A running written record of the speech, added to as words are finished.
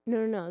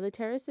No. The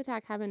terrorist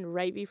attack happened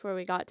right before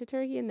we got to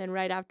Turkey, and then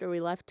right after we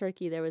left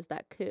Turkey, there was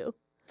that coup.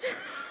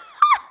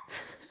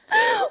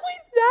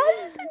 Wait, that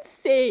is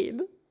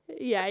insane.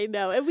 Yeah, I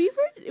know. And we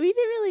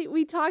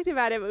talked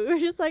about it, but we were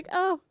just like,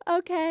 oh,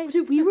 okay.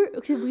 Dude, we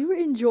were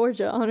in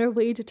Georgia on our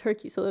way to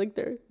Turkey, so like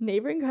they're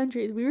neighboring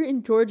countries. We were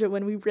in Georgia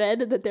when we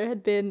read that there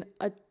had been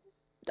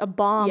a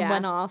bomb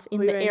went off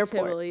in the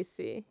airport. In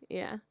Tbilisi.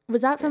 Yeah.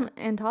 Was that from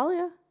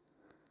Antalya?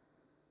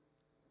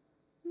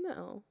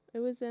 No, it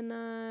was in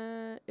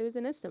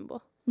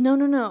Istanbul.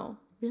 No.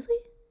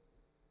 Really?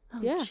 Oh,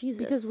 yeah, Jesus.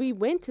 because we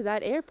went to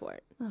that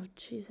airport. Oh,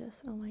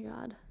 Jesus. Oh, my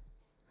God.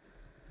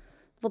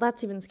 Well,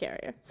 that's even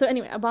scarier. So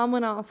anyway, a bomb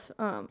went off.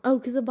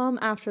 Because a bomb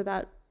after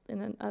that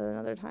in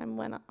another time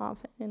went off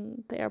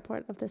in the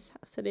airport of this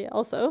city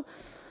also,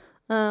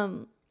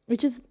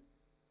 which is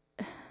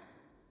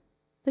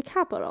the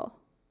capital.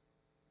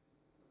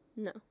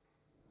 No.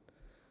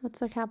 What's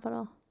the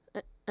capital?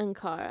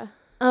 Ankara.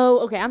 Oh,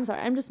 okay. I'm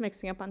sorry. I'm just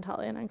mixing up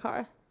Antalya and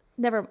Ankara.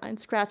 Never mind.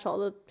 Scratch all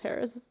the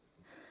terrors.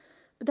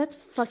 But that's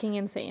fucking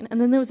insane. And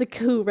then there was a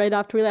coup right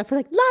after we left. We're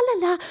like, la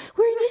la la.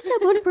 We're in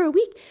Istanbul for a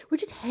week. We're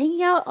just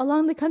hanging out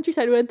along the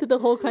countryside. We went through the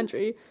whole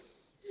country.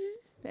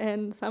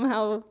 And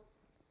somehow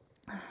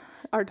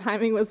our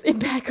timing was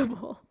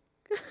impeccable.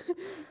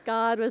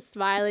 God was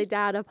smiling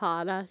down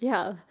upon us.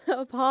 Yeah.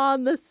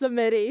 Upon the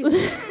Semites.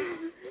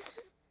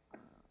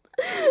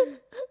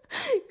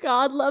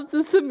 God loves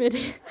a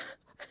Semitic.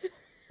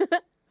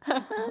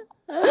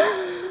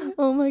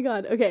 Oh my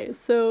God. Okay,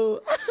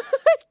 so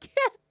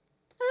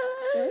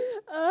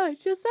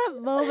just that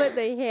moment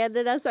they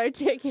handed us our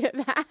ticket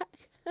back.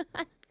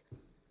 I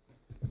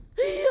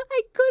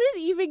couldn't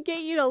even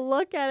get you to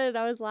look at it.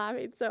 I was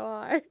laughing so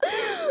hard.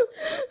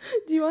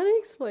 Do you want to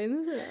explain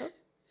this or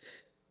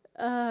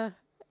no?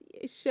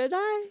 Should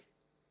I?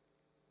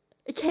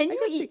 Can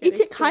you?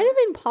 It's kind of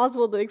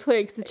impossible to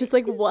explain because it's just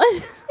like, what?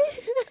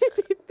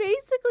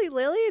 Basically,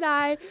 Lily and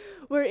I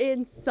were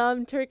in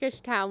some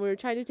Turkish town. We were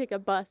trying to take a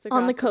bus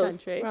across the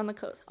country. We're on the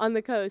coast. On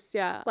the coast,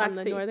 yeah. Black on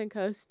the Sea. northern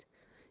coast.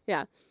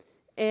 Yeah.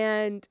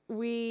 And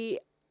we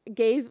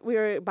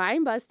were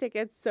buying bus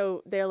tickets,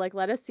 so they're like,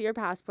 let us see your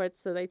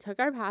passports. So they took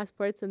our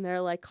passports and they're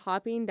like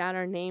copying down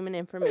our name and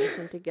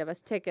information to give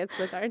us tickets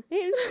with our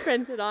names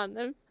printed on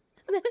them.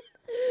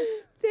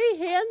 They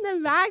hand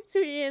them back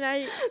to me and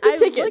I'm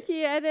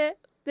looking at it.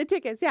 The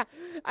tickets, yeah.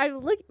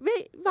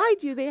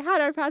 Mind you, they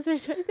had our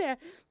passports right there.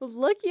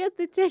 Looking at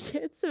the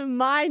tickets, and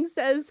mine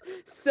says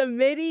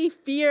Samiti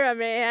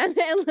Firaman,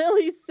 and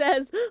Lily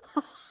says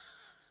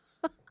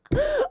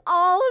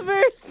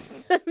Oliver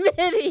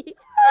Samiti.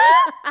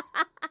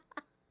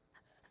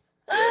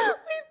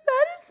 Wait,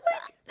 that is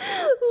like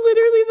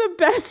literally the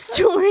best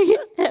story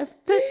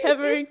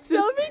ever existed.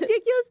 So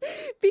ridiculous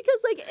because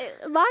like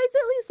mine's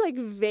at least like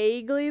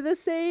vaguely the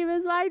same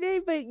as my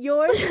name, but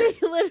yours they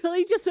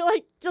literally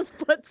just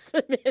put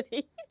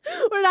Samiti.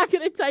 We're not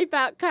gonna type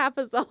out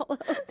Capizolo.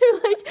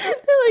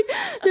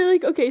 They're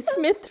like okay,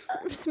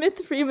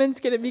 Smith Freeman's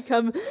gonna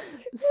become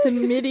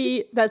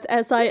Samiti. That's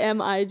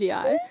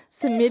Simidi.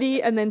 Samiti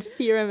and then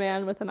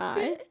Firaman with an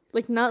I.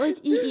 Like not like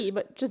EE,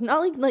 but just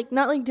not like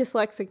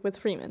dyslexic with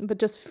Freeman, but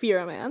just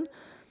Firaman.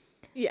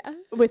 Yeah.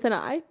 With an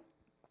I.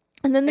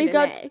 And then they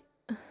got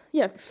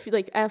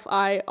like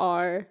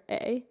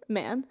FIRA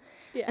man.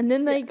 Yeah. And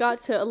then they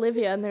got to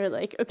Olivia and they're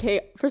like, okay,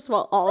 first of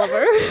all,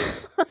 Oliver.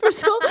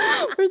 first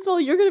of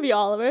all, you're gonna be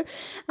Oliver.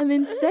 And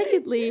then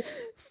secondly,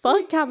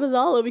 fuck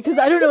Capizolo because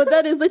I don't know what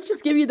that is. Let's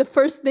just give you the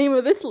first name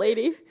of this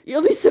lady.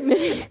 You'll be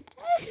submitting.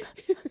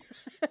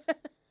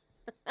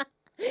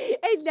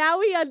 And now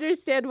we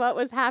understand what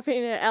was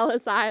happening at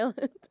Ellis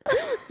Island.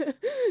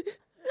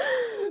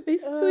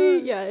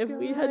 Basically, if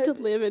we had to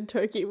live in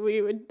Turkey,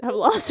 we would have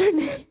lost our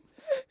names.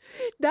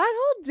 That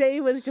whole day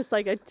was just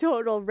like a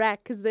total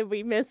wreck because then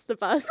we missed the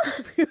bus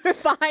because we were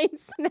buying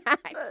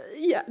snacks.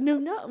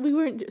 We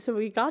weren't. So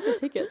we got the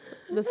tickets,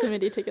 the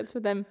Samiti tickets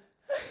with them.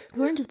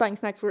 We weren't just buying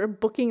snacks. We were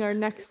booking our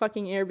next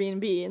fucking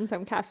Airbnb in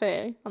some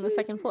cafe on the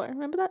second floor.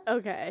 Remember that?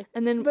 Okay.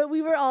 And then, but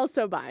we were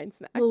also buying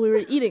snacks. Well, we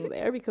were eating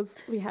there because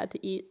we had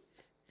to eat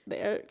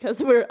there because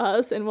we're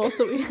us, and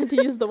also we had to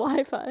use the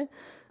Wi-Fi.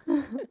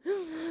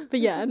 But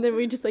and then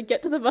we just like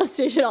get to the bus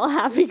station all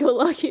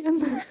happy-go-lucky,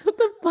 and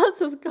the bus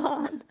is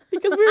gone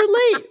because we were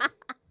late.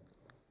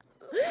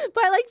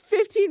 By like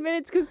 15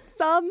 minutes because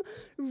some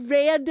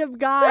random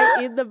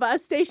guy in the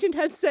bus station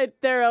had said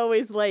they're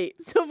always late.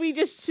 So we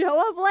just show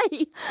up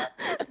late.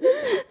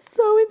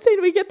 So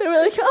insane. We get there,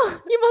 we're like,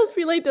 oh, you must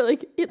be late. They're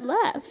like, it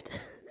left.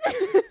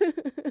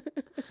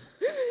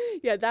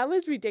 Yeah, that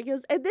was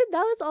ridiculous. And then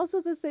that was also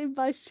the same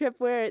bus trip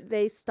where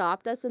they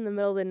stopped us in the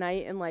middle of the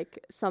night and like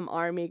some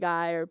army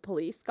guy or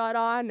police got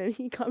on and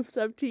he comes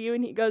up to you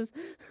and he goes,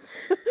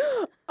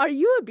 are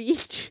you a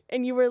beach?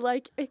 And you were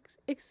like,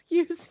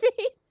 excuse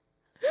me?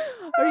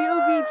 Are you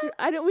a beach?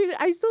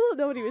 I still don't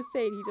know what he was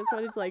saying. He just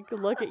wanted to like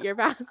look at your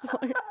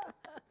passport.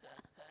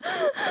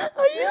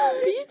 Are you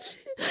a beach?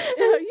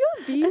 Are you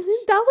a beach? And then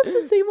that was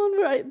the same one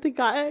where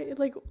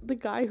the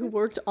guy who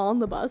worked on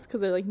the bus,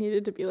 because there like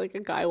needed to be like a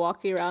guy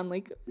walking around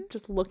like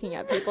just looking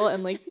at people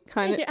and like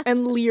kind of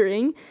and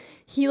leering.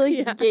 He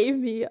like gave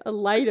me a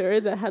lighter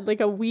that had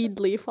like a weed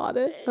leaf on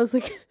it. I was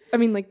like, I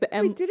mean like the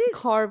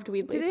carved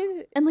weed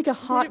leaf and like a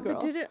hot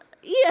girl.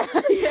 Yeah.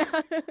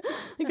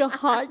 Like a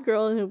hot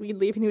girl in a weed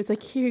leaf, and he was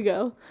like, "Here you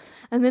go."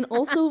 And then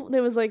also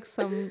there was like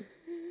some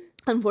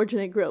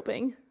unfortunate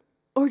groping.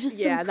 Or just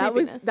some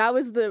creepiness. that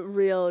was the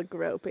real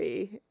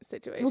gropey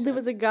situation. Well, there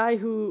was a guy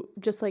who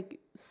just like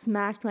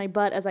smacked my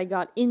butt as I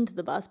got into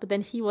the bus, but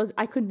then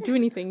I couldn't do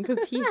anything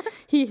because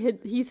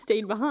he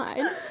stayed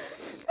behind.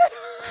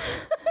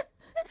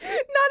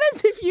 Not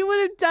as if you would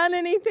have done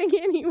anything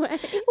anyway.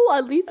 Well,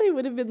 at least I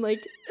would have been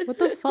like, what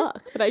the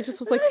fuck? But I just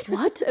was like,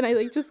 what? And I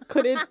like just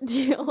couldn't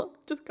deal.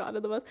 Just got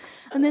in the bus.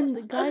 And then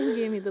the guy who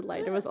gave me the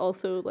lighter was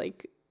also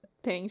like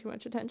paying too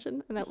much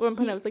attention, and at one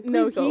point I was like,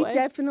 please go away.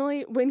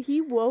 Definitely, when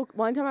he woke,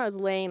 one time I was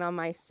laying on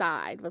my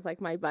side with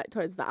like my butt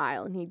towards the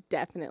aisle, and he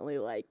definitely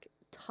like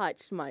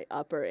touched my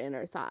upper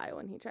inner thigh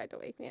when he tried to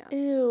wake me up.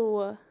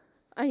 Ew.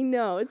 I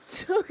know,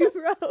 it's so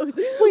gross.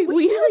 Wait,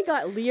 we really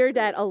got leered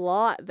at a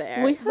lot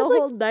there. We had the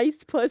whole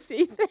nice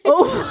pussy thing.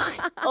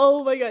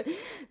 Oh my god,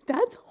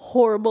 that's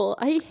horrible.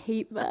 I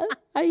hate that.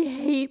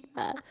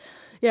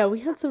 Yeah, we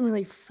had some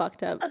really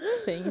fucked up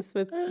things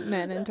with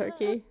men in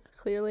Turkey.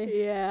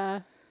 Clearly.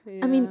 Yeah.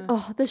 I mean,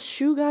 the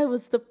shoe guy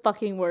was the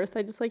fucking worst.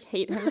 I just like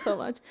hate him so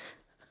much.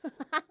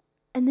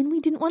 And then we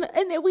didn't want to,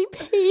 and then we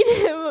paid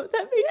him.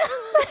 That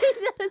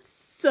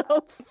makes so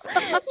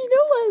fun. You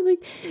know what?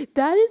 Like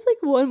that is like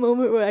one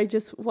moment where I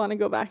just want to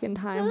go back in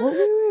time. What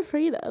were we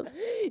afraid of?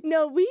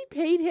 No, we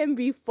paid him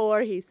before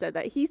he said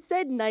that. He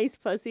said nice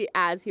pussy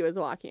as he was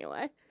walking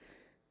away.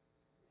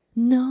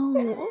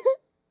 No.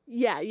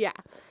 Yeah,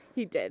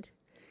 he did.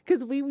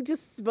 Because we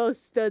just both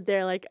stood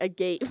there like a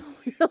gate.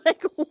 We were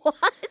like, what?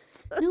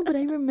 No, but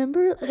I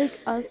remember like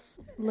us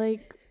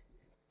like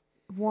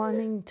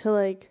wanting to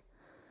like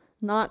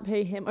not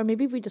pay him, or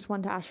maybe we just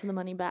wanted to ask for the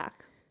money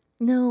back.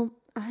 No,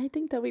 I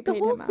think that we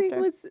paid him after.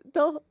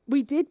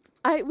 We paid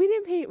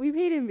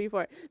him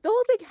before. The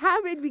whole thing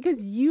happened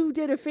because you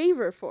did a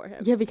favor for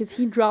him. Yeah, because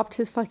he dropped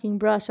his fucking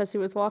brush as he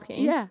was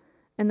walking. Yeah.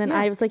 And then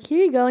I was like,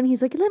 here you go. And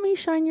he's like, let me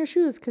shine your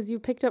shoes because you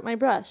picked up my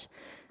brush.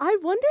 I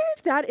wonder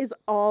if that is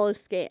all a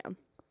scam.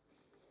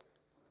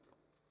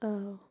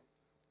 Oh.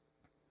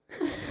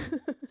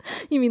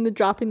 You mean the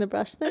dropping the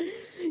brush thing?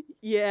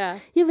 Yeah.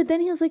 Yeah, but then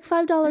he was like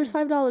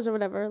 $5 or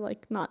whatever,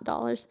 like not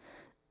dollars.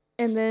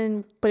 And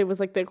then, but it was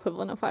like the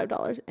equivalent of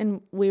 $5.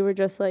 And we were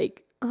just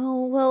like,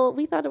 oh, well,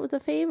 we thought it was a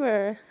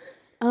favor.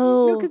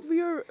 Oh. No, because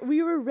we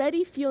were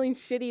already feeling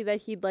shitty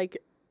that he'd like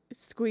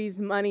squeezed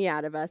money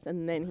out of us,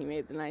 and then he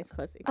made the nice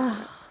pussy.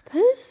 I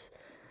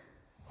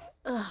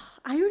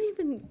don't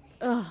even.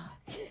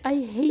 I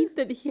hate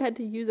that he had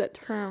to use that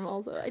term.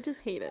 Also, I just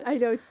hate it. I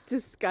know, it's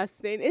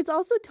disgusting. It's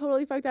also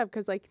totally fucked up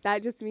because like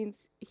that just means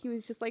he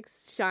was just like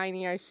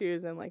shining our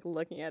shoes and like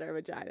looking at our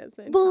vaginas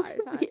the entire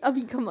time. I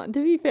mean, come on.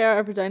 To be fair,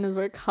 our vaginas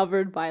were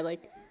covered by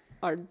like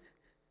our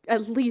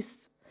at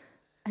least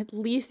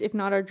if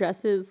not our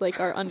dresses, like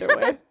our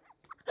underwear.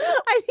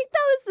 I think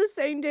that was the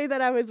same day that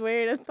I was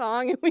wearing a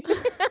thong, and we went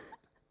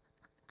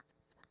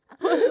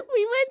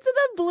to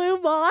the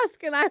Blue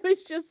Mosque, and I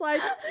was just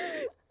like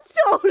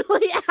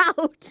totally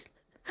out.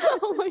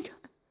 Oh my god.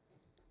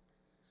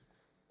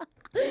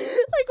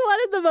 Like one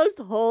of the most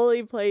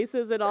holy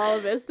places in all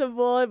of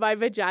Istanbul, and my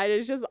vagina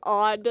is just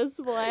on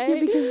display.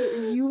 Yeah,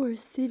 because you were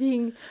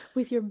sitting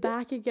with your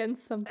back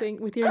against something,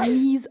 with your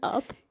knees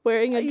up,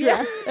 wearing a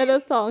dress and a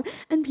thong,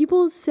 and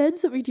people said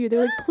something to you.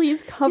 They're like,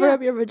 please cover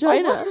up your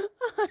vagina.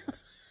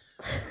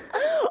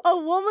 A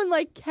woman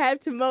like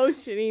kept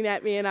motioning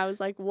at me, and I was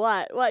like,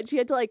 what? She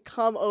had to like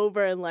come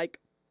over and like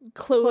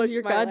close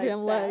your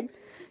goddamn legs.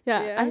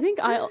 Yeah, I think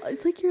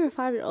it's like you're a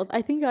 5-year-old.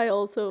 I think I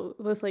also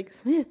was like,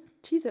 Smith,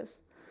 Jesus.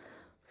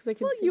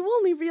 You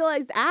only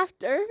realized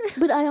after.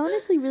 But I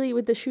honestly really,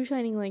 with the shoe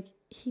shining, like,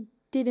 he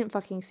didn't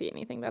fucking see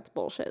anything. That's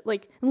bullshit.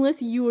 Like,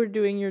 unless you were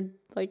doing your,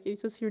 like,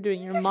 it's just you're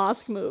doing your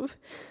mosque move.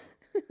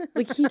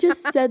 Like, he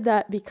just said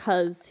that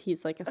because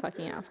he's, like, a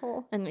fucking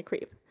asshole and a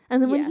creep.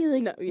 And then when he,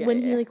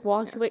 like,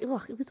 walked away,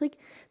 ugh, it was, like,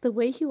 the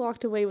way he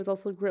walked away was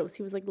also gross.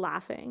 He was, like,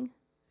 laughing.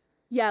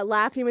 Yeah,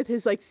 laughing with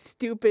his, like,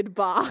 stupid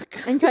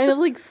box. And kind of,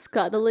 like,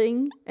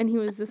 scuttling. And he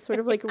was this sort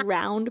of, like,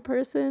 round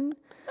person.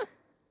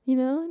 You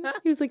know?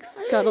 He was, like,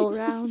 scuttle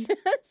round.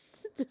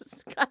 It's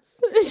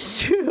disgusting. It's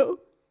true.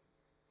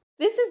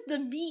 This is the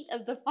meat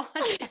of the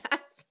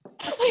podcast.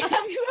 Wait,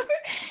 have you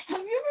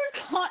ever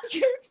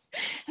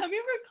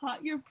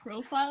caught your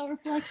profile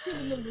reflection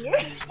in the mirror?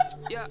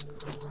 Yeah.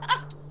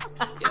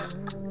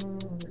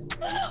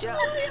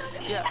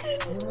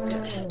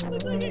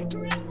 Look like a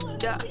grandma.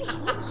 Yeah.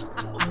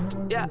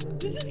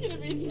 This is gonna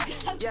be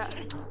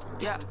disgusting.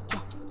 Yeah.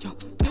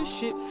 This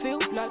shit feel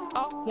like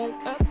I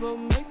won't ever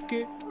make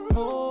it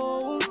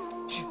home.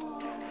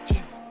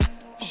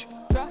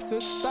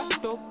 Traffic's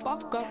backed up, I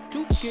got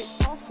to get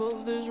off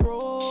of this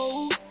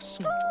road.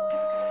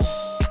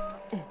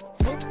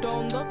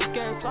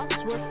 Cause I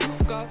swear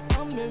to God,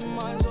 I'm in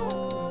my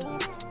zone.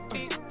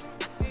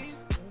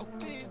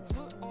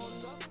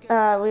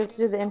 We have to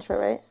do the intro,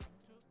 right?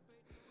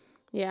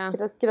 Yeah.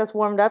 Get us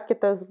warmed up,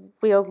 get those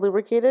wheels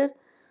lubricated.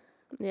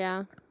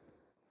 Yeah.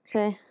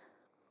 Okay.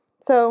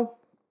 So,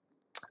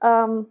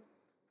 from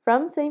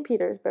St.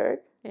 Petersburg.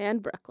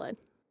 And Brooklyn.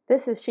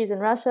 This is She's in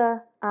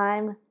Russia.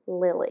 I'm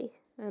Lily.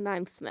 And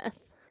I'm Smith.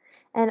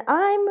 And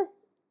I'm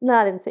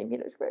not in St.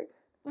 Petersburg.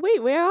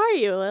 Wait, where are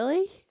you,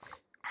 Lily?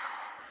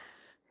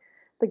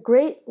 The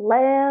great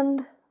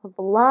land of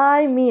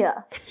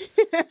Limea.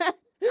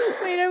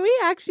 Wait, are we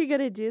actually going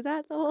to do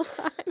that the whole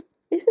time?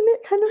 Isn't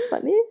it kind of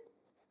funny?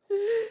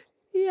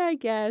 Yeah, I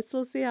guess.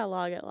 We'll see how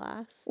long it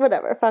lasts.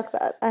 Whatever, fuck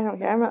that. I don't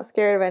care. I'm not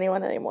scared of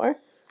anyone anymore.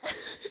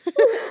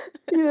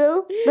 You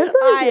know? That's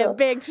how I am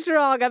big,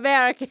 strong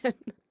American.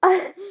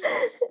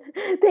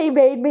 They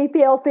made me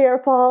feel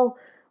fearful,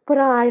 but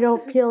I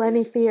don't feel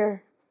any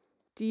fear.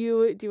 Do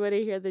you want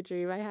to hear the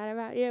dream I had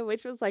about you?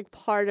 Which was like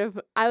part of,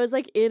 I was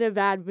like in a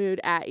bad mood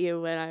at you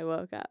when I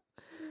woke up.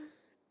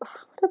 What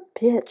a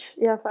bitch.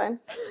 Yeah, fine.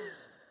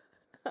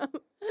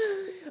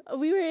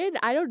 We were in,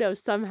 I don't know,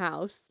 some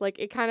house. Like,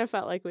 it kind of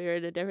felt like we were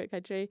in a different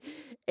country.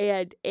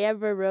 And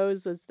Amber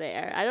Rose was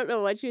there. I don't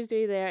know what she was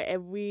doing there.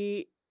 And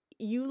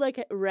you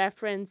like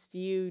referenced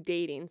you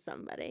dating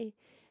somebody.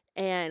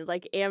 And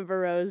like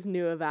Amber Rose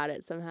knew about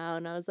it somehow.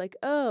 And I was like,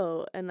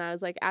 oh. And I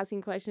was like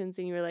asking questions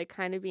and you were like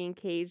kind of being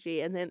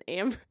cagey. And then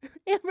Amber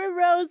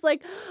Rose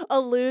like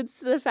alludes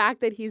to the fact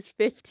that he's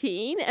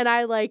 15. And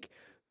I like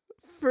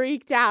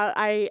freaked out.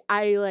 I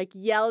like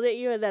yelled at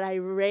you and then I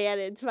ran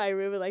into my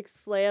room and like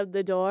slammed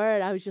the door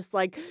and I was just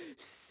like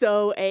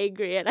so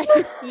angry and I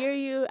could hear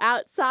you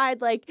outside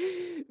like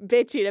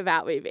bitching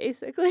about me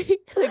basically.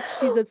 Like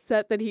she's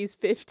upset that he's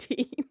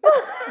 15.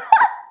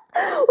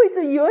 Wait,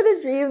 so you had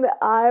a dream that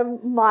I'm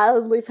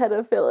mildly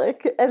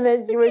pedophilic and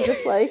then you were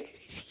just like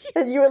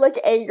and you were like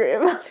angry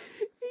about it.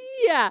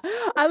 Yeah,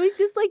 I was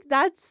just like,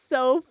 that's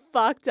so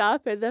fucked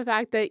up. And the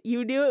fact that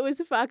you knew it was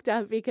fucked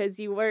up because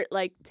you weren't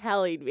like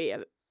telling me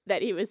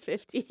that he was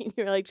 15. You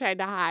were like trying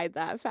to hide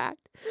that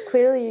fact.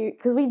 Clearly,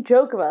 because we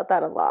joke about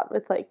that a lot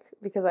with like,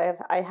 because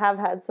I have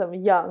had some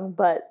young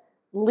but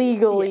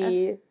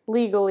legally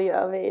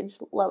of age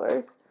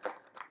lovers.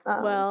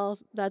 Well,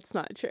 that's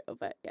not true,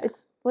 but yeah.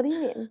 What do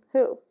you mean?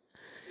 Who?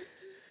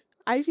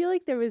 I feel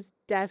like there was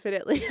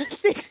definitely a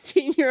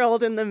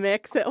 16-year-old in the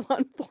mix at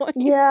one point.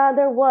 Yeah,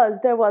 there was,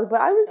 but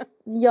I was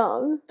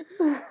young.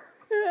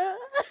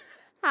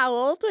 How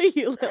old are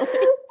you, Lily?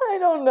 I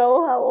don't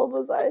know. How old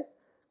was I?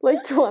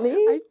 Like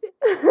 20?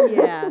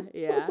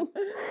 Yeah.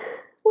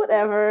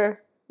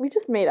 Whatever. We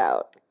just made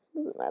out.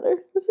 Doesn't matter.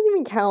 Doesn't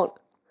even count.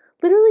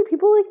 Literally,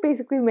 people like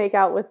basically make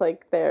out with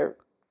like their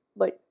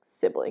like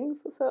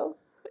siblings. So.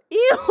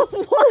 Ew!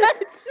 What?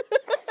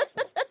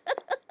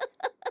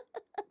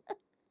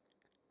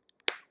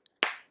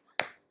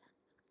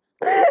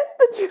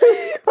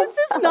 This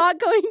is not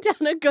going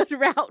down a good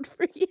route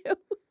for you.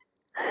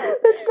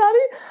 That's not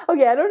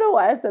okay. I don't know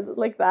why I said it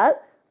like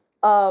that.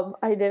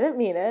 I didn't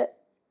mean it,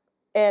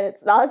 and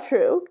it's not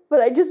true.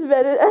 But I just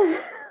meant it as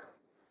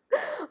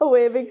a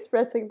way of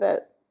expressing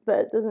that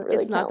doesn't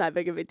really. It's not that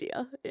big of a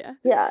deal. Yeah.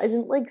 Yeah, I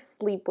didn't like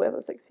sleep with a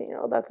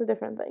 16-year-old. That's a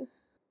different thing.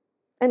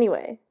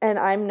 Anyway, and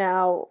I'm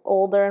now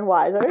older and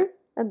wiser,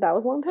 and that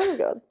was a long time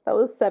ago. That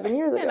was 7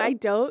 years ago. And I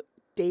don't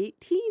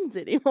date teens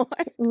anymore.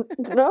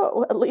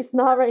 No, at least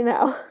not right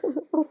now.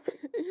 We'll see.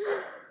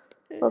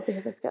 We'll see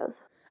how this goes.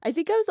 I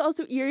think I was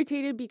also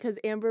irritated because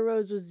Amber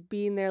Rose was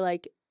being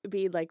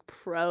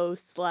pro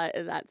slut,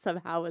 and that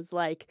somehow was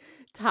like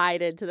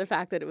tied into the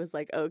fact that it was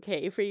like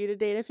okay for you to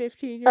date a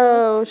 15-year-old.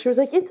 Oh, she was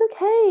like, it's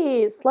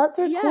okay. Sluts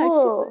are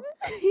cool.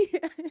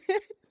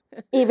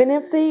 Even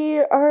if they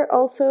are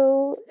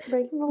also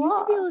breaking the law. You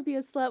should be able to be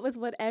a slut with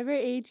whatever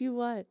age you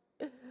want.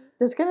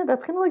 That's gonna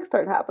like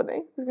start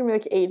happening. There's gonna be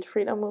like age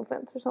freedom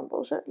movements or some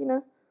bullshit, you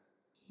know?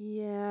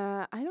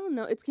 Yeah, I don't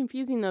know. It's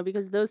confusing though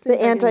because those things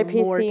the are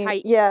getting more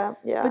tight. Yeah.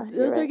 But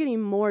those are getting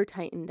more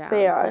tightened down.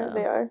 They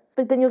are.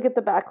 But then you'll get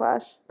the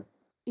backlash.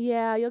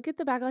 Yeah, you'll get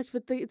the backlash,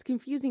 but it's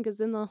confusing because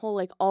then the whole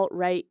like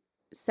alt-right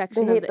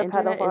section of the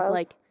internet pedophiles. is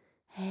like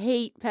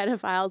hate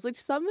pedophiles, which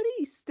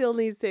somebody still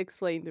needs to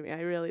explain to me.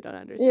 I really don't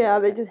understand. Yeah,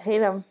 they just hate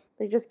them.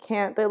 They just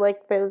can't. They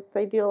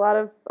do a lot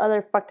of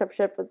other fucked up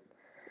shit, but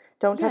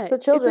don't touch the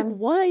children. It's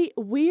like,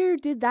 where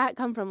did that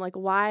come from? Like,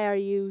 why are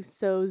you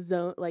so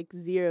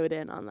zeroed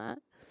in on that?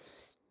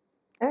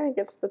 I think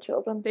it's the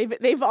children.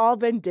 They've all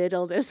been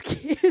diddled as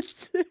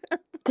kids.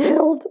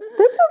 Diddled?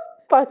 That's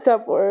a fucked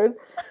up word.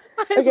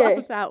 I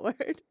love that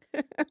word.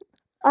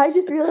 I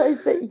just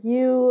realized that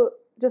you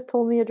just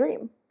told me a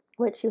dream,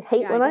 which you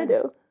hate when I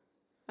do.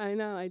 I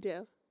know, I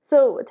do.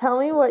 So tell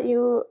me what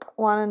you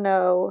want to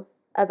know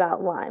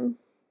about Lyme.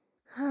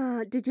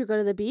 Did you go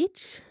to the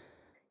beach?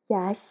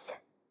 Yes.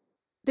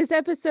 This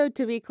episode,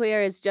 to be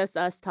clear, is just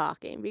us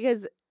talking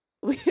because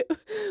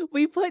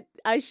we put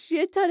a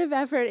shit ton of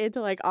effort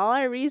into like all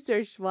our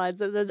research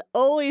ones, and then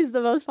always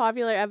the most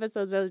popular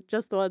episodes are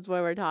just the ones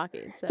where we're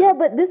talking. So yeah,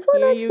 but this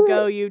one here actually, you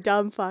go, you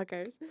dumb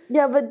fuckers.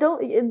 Yeah, but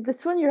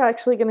this one you're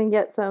actually gonna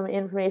get some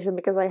information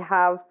because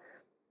I've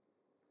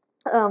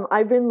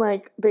been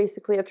like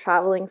basically a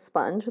traveling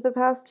sponge for the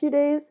past few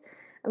days,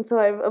 and so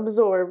I've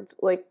absorbed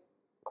like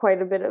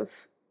quite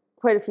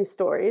a few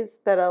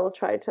stories that I will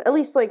try to, at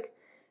least like,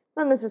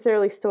 not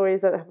necessarily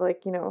stories that have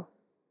like, you know,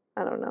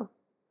 I don't know,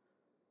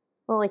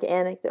 not like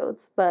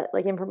anecdotes, but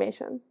like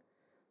information.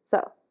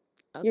 So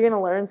you're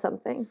gonna learn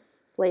something,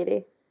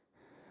 lady.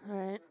 All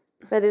right.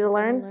 Ready to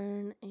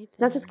learn?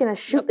 Not just gonna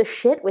shoot the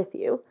shit with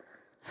you.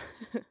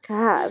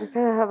 God,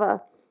 gotta have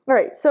a. All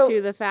right, so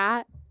chew the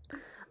fat.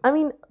 I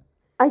mean,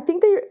 I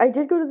think that I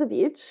did go to the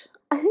beach.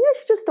 I think I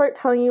should just start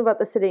telling you about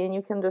the city, and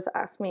you can just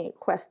ask me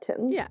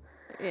questions. Yeah.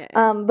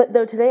 But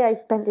though today I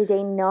spent a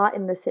day not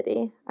in the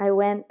city. I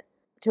went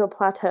to a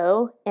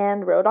plateau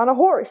and rode on a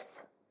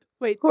horse.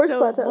 Wait, so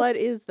plateau. What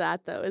is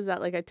that though? Is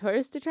that like a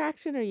tourist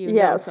attraction, or you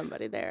know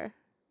somebody there?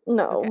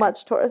 No, okay.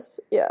 Much tourists.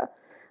 Yeah.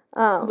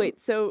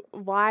 Wait, so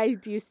why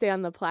do you stay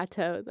on the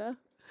plateau though?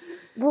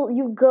 Well,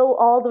 you go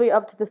all the way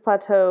up to this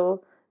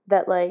plateau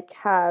that like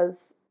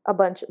has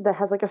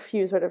like a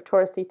few sort of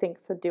touristy things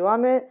to do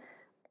on it.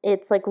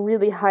 It's like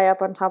really high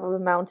up on top of a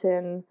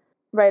mountain,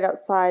 right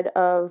outside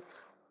of.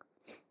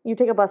 You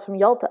take a bus from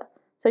Yalta.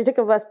 So you took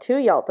a bus to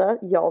Yalta,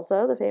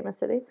 the famous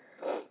city.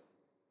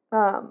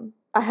 I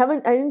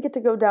didn't get to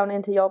go down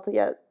into Yalta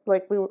yet.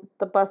 Like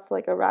the bus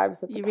like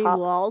arrives at the top. You mean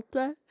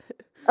Lalta?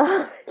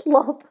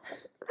 Lalta.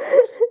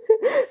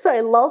 Sorry,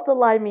 Lalta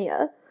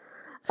Limia.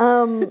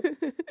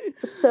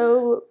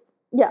 So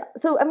yeah.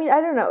 So I mean, I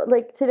don't know.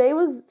 Like today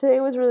was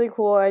really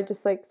cool. I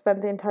just like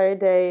spent the entire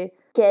day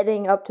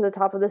getting up to the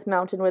top of this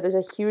mountain where there's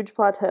a huge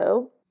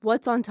plateau.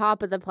 What's on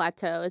top of the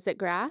plateau? Is it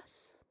grass?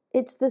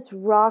 It's this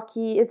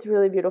rocky, it's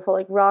really beautiful,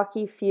 like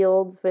rocky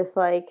fields with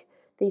like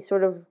these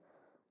sort of,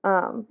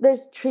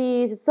 there's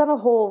trees. It's not a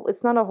whole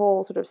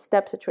sort of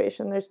step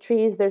situation. There's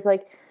trees. There's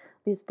like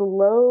these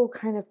low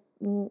kind of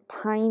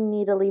pine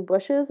needly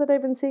bushes that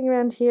I've been seeing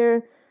around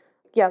here.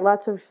 Yeah,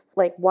 lots of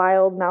like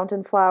wild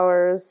mountain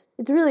flowers.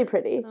 It's really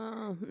pretty.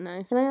 Oh,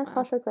 nice. Can I ask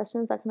Pasha a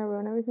question? Is that going to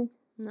ruin everything?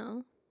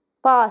 No.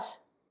 Pasha.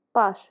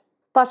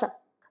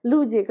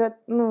 Люди,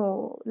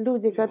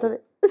 которые...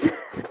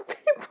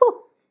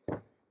 People...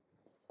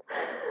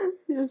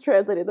 You just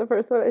translated the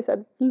first one I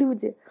said.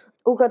 Люди,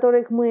 у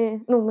которых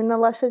мы на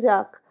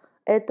лошадях,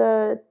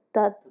 это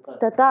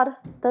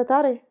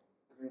татары,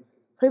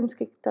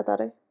 крымские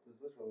татары.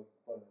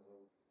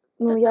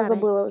 Я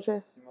забыла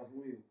уже.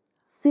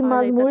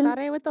 Симазмуль. Are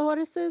they tatары with the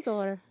horses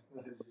or?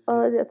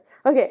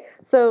 Okay,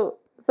 so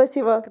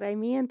спасибо.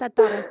 Crimean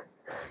tatары.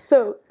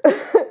 So,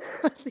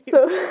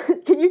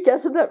 can you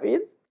guess what that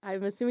means?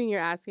 I'm assuming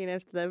you're asking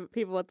if the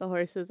people with the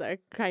horses are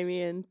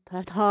Crimean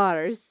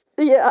Tatars.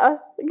 Yeah,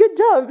 good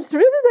job.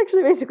 Sabrina's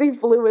actually basically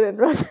fluent in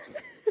Russian.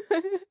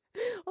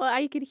 Well,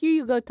 I could hear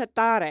you go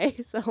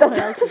Tatare, so what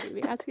else should you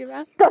be asking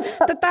about?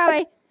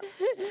 Tatare!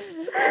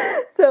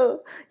 So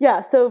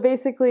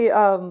basically,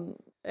 and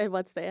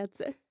what's the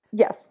answer?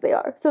 Yes, they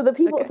are. So the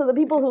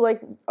people who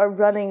like are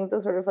running the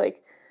sort of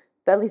like,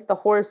 at least the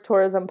horse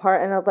tourism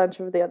part and a bunch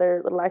of the other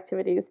little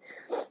activities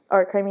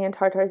are Crimean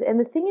Tatars. And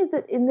the thing is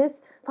that in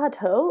this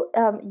plateau,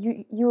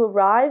 you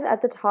arrive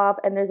at the top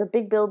and there's a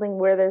big building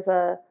where there's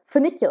a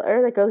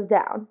funicular that goes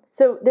down.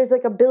 So there's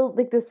like it was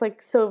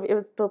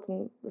built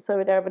in the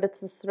Soviet era, but it's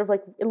this sort of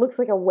like, it looks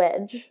like a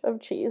wedge of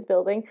cheese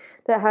building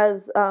that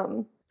has...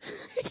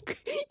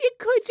 It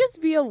could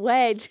just be a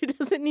wedge. It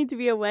doesn't need to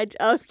be a wedge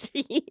of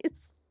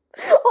cheese.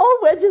 All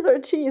wedges are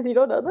cheese. You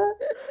don't know that?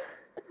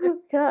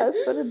 God,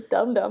 what a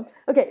dum-dum.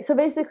 Okay, so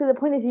basically the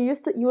point is you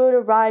would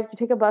arrive, you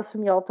take a bus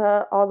from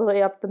Yalta all the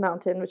way up the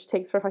mountain, which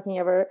takes for fucking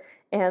ever,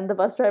 and the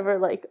bus driver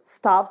like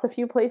stops a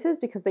few places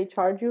because they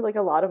charge you like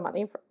a lot of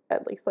money for,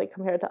 at least like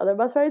compared to other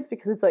bus rides,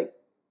 because it's like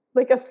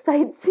a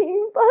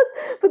sightseeing bus,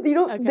 but they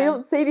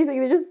don't say anything.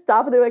 They just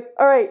stop and they're like,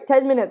 all right,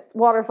 10 minutes,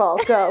 waterfall,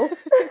 go.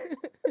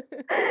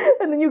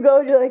 And then you go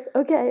and you're like,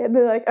 okay, and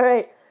they're like, all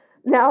right,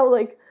 now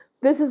like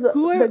this is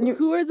who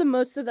are the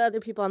most of the other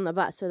people on the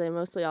bus? Are they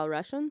mostly all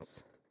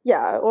Russians?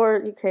 Yeah,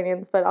 or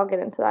Ukrainians, but I'll get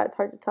into that. It's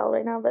hard to tell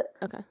right now, but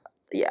okay.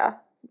 Yeah.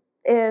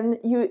 And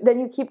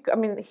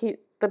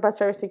the bus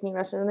driver is speaking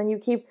Russian, and then you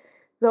keep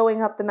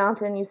going up the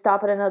mountain, you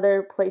stop at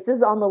another place. This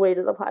is on the way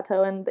to the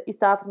plateau, and you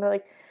stop and they're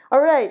like, all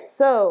right,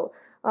 so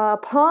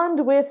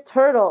pond with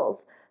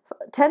turtles.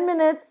 10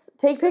 minutes,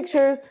 take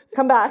pictures,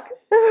 come back.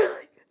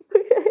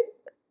 Okay.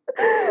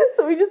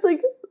 So we just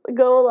like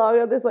go along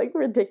on this like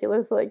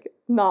ridiculous like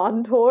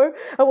non-tour.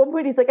 At one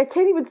point he's like, I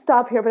can't even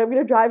stop here, but I'm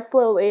gonna drive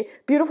slowly.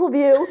 Beautiful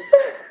view.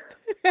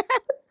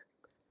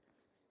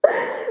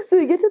 So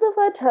we get to the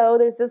plateau,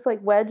 there's this like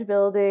wedge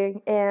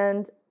building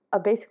and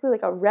basically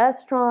like a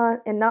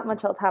restaurant and not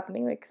much else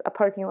happening, like a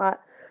parking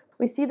lot.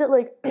 We see that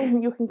like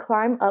you can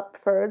climb up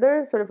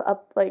further, sort of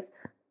up like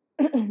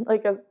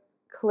like a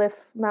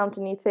cliff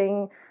mountainy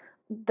thing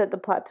that the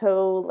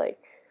plateau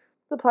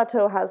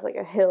has like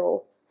a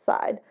hill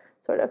side.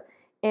 sort of.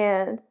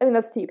 And I mean,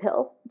 that's steep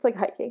hill. It's like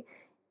hiking.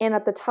 And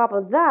at the top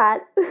of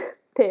that,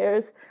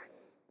 there's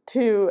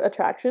 2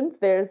 attractions.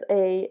 There's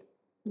a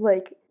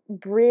like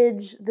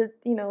bridge that,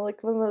 you know,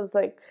 like one of those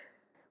like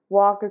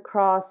walk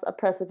across a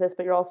precipice,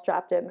 but you're all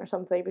strapped in or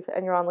something,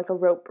 and you're on like a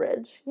rope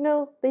bridge. You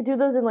know, they do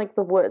those in like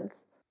the woods.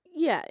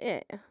 Yeah.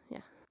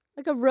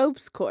 Like a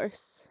ropes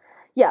course.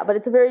 Yeah, but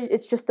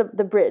it's just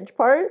the bridge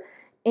part,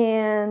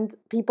 and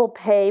people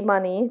pay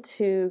money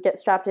to get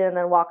strapped in and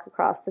then walk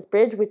across this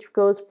bridge, which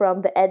goes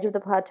from the edge of the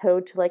plateau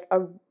to like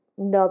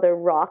another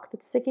rock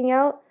that's sticking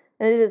out,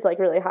 and it is like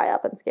really high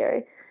up and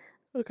scary.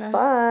 Okay.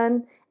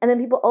 Fun. And then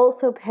people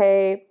also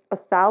pay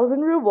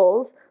 1,000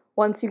 rubles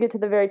once you get to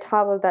the very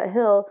top of that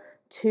hill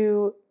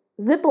to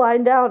zip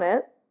line down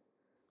it,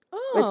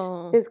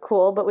 which is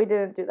cool, but we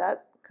didn't do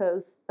that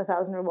because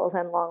 1,000 rubles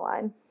and long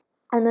line.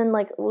 And then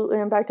like we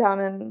went back down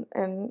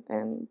and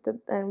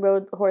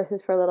rode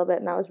horses for a little bit,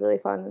 and that was really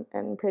fun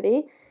and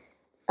pretty.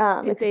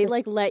 Did they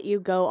like let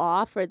you go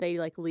off, or they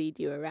like lead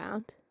you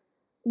around?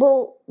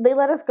 Well, they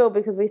let us go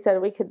because we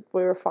said we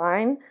were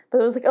fine,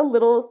 but it was like a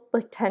little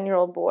like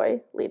 10-year-old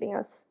boy leading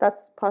us.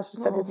 That's Pasha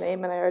said his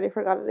name, and I already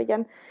forgot it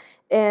again.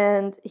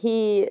 And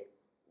he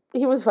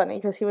was funny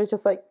because he was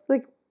just like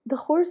the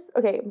horse.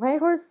 Okay, my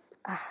horse.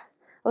 I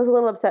was a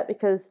little upset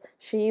because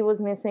she was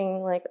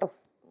missing like a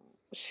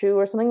shoe,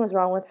 or something was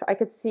wrong with her. I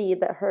could see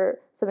that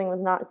something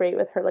was not great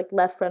with her like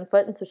left front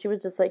foot, and so she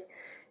was just like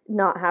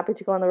not happy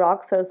to go on the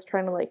rocks. So I was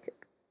trying to like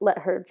let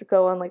her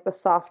go on like the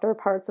softer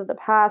parts of the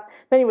path.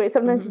 But anyway,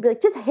 sometimes she'd be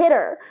like, just hit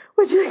her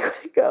when she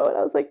like would go, and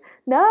I was like,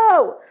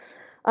 no.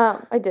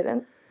 I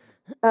didn't.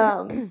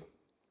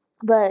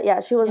 But yeah,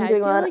 she wasn't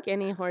doing well. I feel like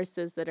any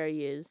horses that are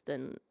used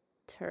in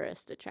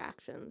tourist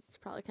attractions, it's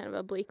probably kind of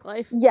a bleak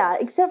life. Yeah,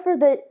 except for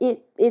that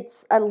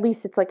it's at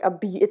least it's like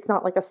it's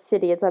not like a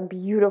city. It's a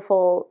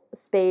beautiful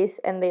space,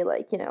 and they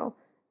like, you know,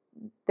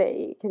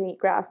 they can eat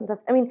grass and stuff.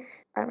 I mean,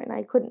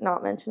 I couldn't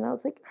not mention. I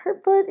was like,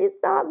 her foot is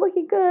not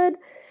looking good,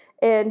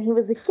 and he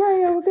was like,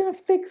 yeah, we're gonna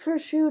fix her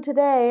shoe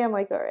today. I'm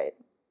like, all right,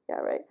 yeah,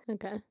 right,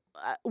 okay.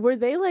 Were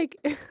they like?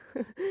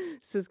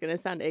 This is gonna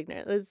sound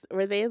ignorant.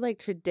 Were they like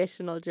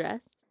traditional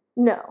dress?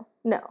 No.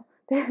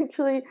 They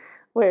actually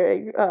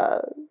wearing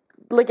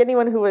like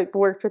anyone who like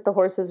worked with the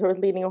horses, who was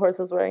leading a horse,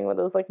 was wearing one of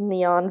those like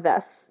neon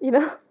vests, you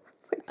know?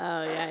 Like,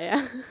 oh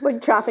yeah.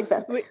 Like traffic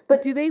vests. Wait,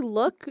 but do they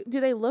look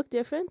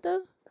different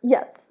though?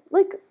 Yes.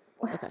 Like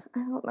okay. I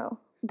don't know.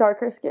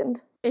 Darker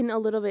skinned. And a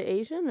little bit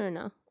Asian or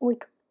no?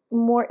 Like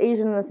more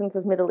Asian in the sense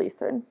of Middle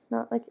Eastern,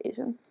 not like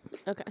Asian.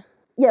 Okay.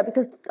 Yeah,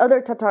 because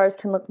other Tatars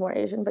can look more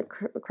Asian, but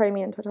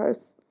Crimean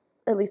Tatars,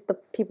 at least the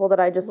people that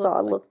I just saw,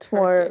 like looked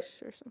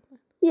Turkish more or something.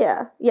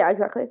 Yeah,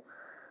 exactly.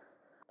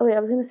 Oh, yeah, I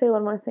was going to say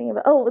one more thing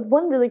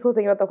one really cool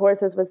thing about the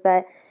horses was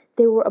that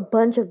there were a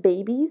bunch of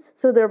babies.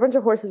 So there were a bunch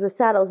of horses with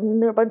saddles, and then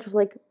there were a bunch of,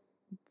 like,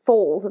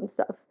 foals and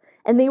stuff.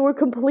 And they were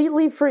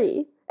completely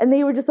free. And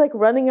they were just, like,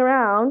 running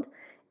around.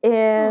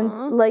 And,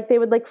 like, they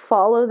would, like,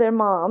 follow their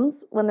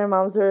moms when their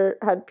moms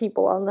had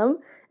people on them.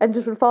 And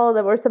just would follow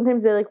them. Or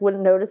sometimes they, like,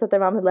 wouldn't notice that their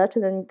mom had left.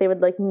 And then they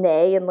would, like,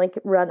 neigh and, like,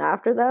 run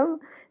after them.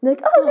 And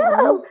like, oh,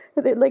 no!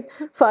 And they'd, like,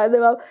 find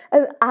them up.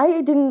 And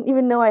I didn't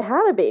even know I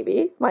had a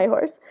baby, my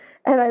horse.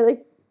 And I,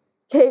 like,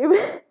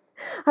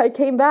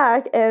 came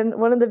back, and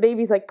one of the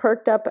babies like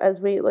perked up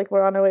as we like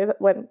were on our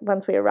way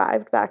once we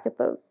arrived back at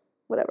the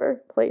whatever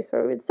place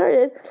where we had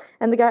started,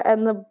 and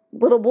the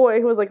little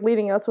boy who was like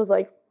leading us was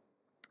like,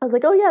 I was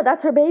like, oh yeah,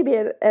 that's her baby,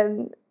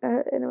 and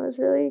it was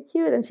really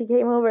cute, and she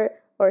came over,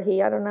 or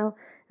he, I don't know,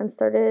 and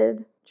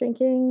started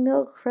drinking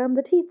milk from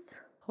the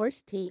teats. Horse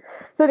teat.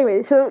 So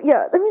anyway,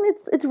 yeah, I mean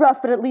it's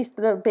rough, but at least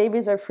the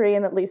babies are free,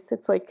 and at least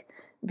it's like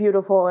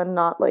beautiful and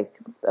not like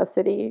a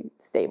city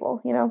stable,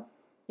 you know.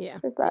 Yeah.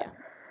 There's that. Yeah.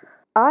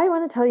 I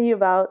want to tell you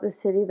about the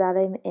city that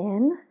I'm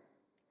in,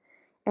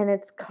 and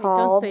it's called...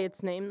 Hey, don't say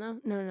its name, though.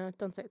 No,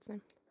 don't say its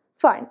name.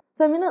 Fine.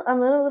 So I'm in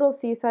a little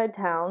seaside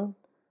town,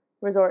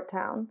 resort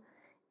town,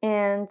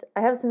 and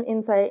I have some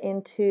insight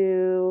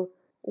into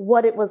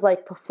what it was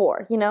like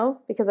before, you know,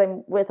 because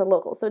I'm with a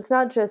local. So it's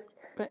not just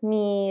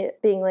me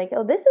being like,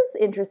 oh, this is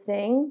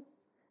interesting.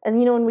 And,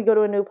 you know, when we go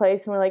to a new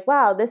place and we're like,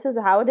 wow, this is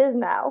how it is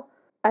now.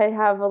 I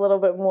have a little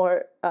bit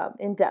more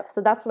in depth.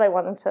 So that's what I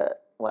want to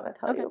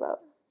tell you about.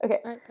 Okay.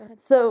 All right, go ahead.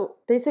 So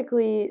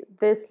basically,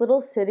 this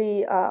little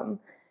city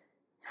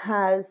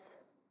has,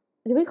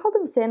 do we call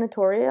them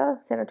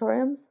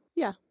sanatoriums?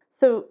 Yeah.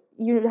 So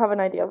you have an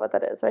idea of what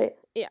that is, right?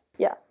 Yeah.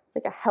 Yeah,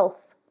 like a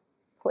health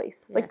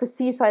place, like the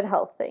seaside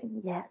health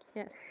thing. Yes.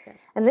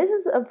 And this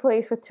is a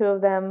place with 2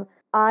 of them.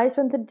 I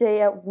spent the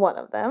day at one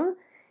of them,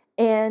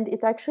 and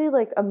it's actually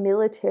like a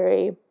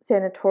military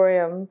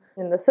sanatorium.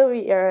 In the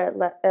Soviet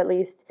era, at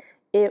least,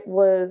 it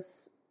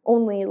was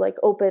only like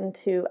open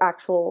to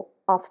actual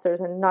officers,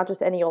 and not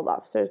just any old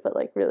officers, but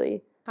like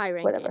really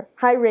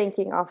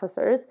high-ranking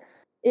officers.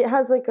 It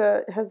has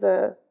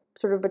a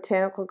sort of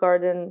botanical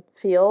garden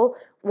feel,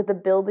 with the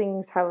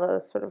buildings have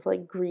a sort of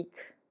like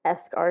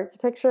Greek-esque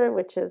architecture,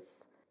 which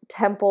is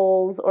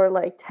temples or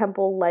like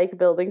temple-like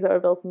buildings that were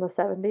built in the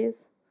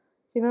 70s.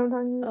 You know what I'm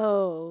talking about?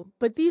 Oh,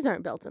 but these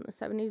aren't built in the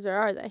 70s, or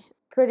are they?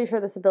 Pretty sure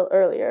this is built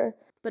earlier.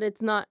 But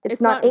it's not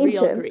not real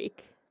ancient.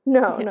 Greek.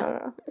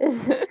 No.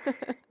 It's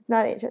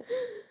not ancient.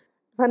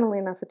 Funnily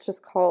enough, it's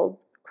just called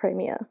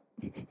Crimea.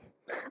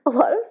 A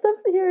lot of stuff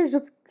here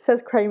just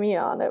says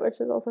Crimea on it, which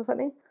is also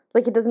funny.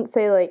 Like, it doesn't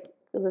say, like,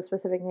 the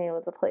specific name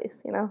of the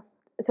place, you know?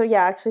 So,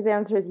 yeah, actually the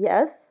answer is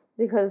yes,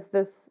 because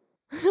this...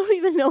 I don't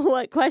even know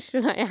what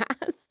question I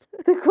asked.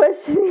 The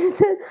question you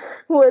said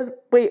was,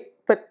 wait,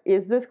 but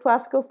is this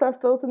classical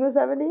stuff built in the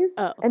 70s?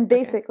 Oh, and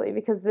basically,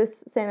 because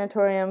this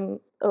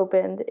sanatorium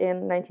opened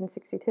in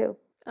 1962.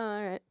 Oh,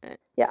 all right.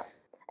 Yeah.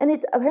 And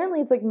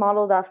it's like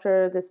modeled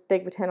after this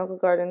big botanical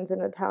gardens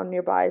in a town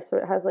nearby. So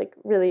it has like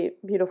really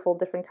beautiful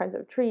different kinds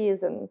of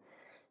trees and,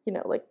 you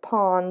know, like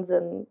ponds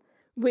and...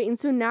 Wait, and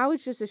so now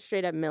it's just a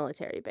straight up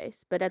military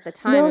base, but at the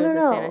time it was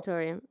a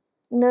sanatorium.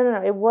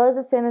 No. It was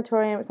a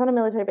sanatorium. It's not a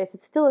military base.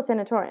 It's still a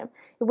sanatorium.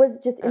 It was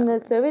just in the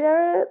Soviet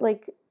era,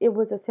 like it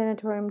was a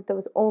sanatorium that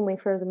was only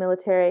for the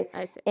military.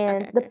 I see.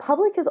 And the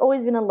public has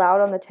always been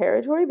allowed on the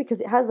territory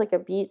because it has like a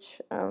beach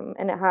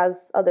and it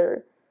has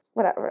other...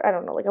 whatever, I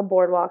don't know, like a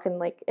boardwalk, and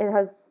like it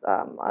has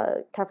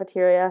a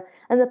cafeteria,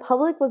 and the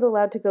public was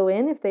allowed to go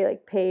in if they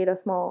like paid a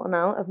small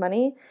amount of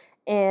money,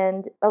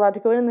 and allowed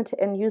to go in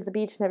and use the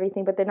beach and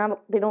everything, but they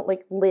don't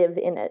like live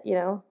in it, you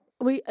know.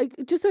 Wait,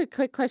 just a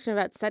quick question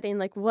about setting.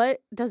 Like,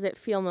 what does it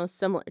feel most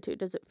similar to?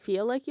 Does it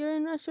feel like you're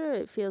in Russia, or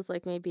it feels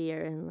like maybe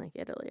you're in like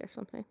Italy or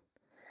something?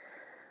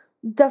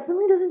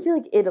 Definitely doesn't feel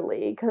like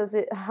Italy because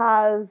it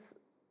has,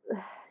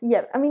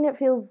 yeah, I mean it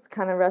feels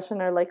kind of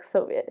Russian or like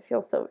Soviet. It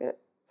feels Soviet.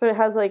 So it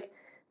has like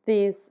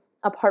these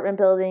apartment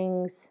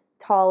buildings,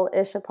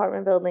 tall-ish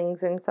apartment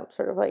buildings, and some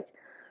sort of like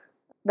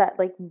that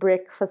like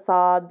brick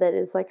facade that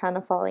is like kind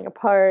of falling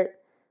apart,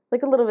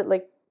 like a little bit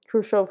like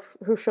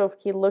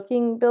Khrushchevky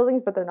looking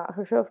buildings, but they're not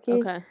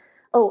Khrushchevky. Okay.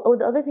 Oh,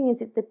 the other thing is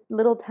that the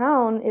little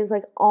town is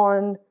like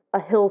on a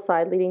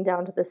hillside leading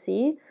down to the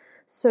sea.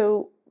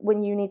 So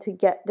when you need to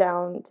get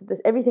down to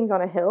this, everything's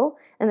on a hill,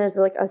 and there's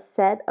like a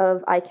set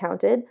of, I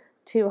counted,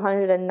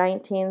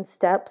 219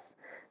 steps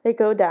that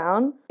go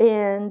down,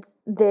 and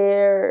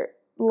they're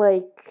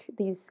like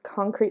these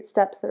concrete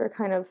steps that are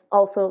kind of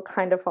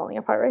falling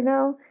apart right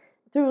now,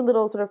 through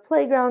little sort of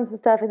playgrounds and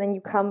stuff, and then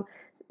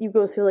you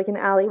go through like an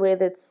alleyway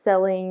that's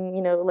selling,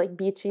 you know, like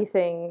beachy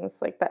things,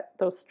 like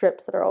those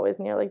strips that are always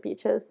near like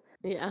beaches.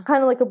 Yeah.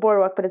 Kind of like a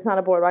boardwalk, but it's not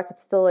a boardwalk,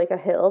 it's still like a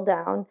hill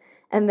down,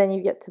 and then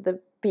you get to the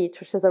beach,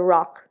 which is a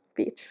rock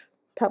beach,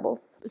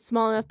 pebbles.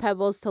 Small enough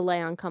pebbles to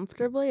lay on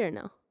comfortably, or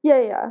no?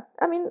 Yeah.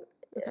 I mean,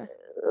 okay.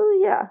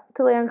 Yeah,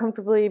 to lay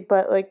uncomfortably,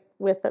 but like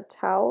with a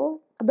towel.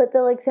 But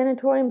the like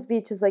sanatorium's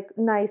beach is like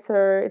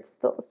nicer. It's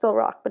still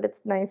rock, but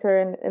it's nicer,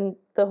 and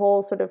the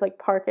whole sort of like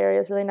park area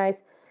is really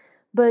nice.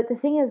 But the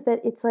thing is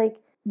that it's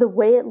like the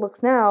way it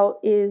looks now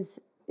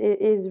is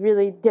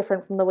really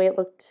different from the way it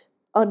looked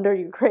under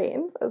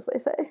Ukraine, as they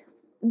say.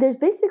 There's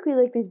basically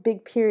like these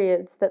big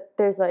periods that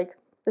there's like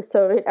the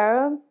Soviet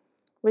era,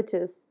 which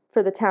is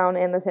for the town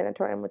and the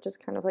sanatorium, which is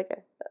kind of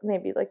like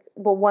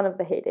one of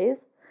the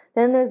heydays.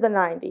 Then there's the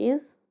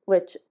 90s,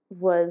 which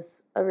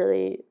was a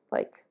really,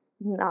 like,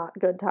 not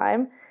good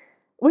time,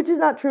 which is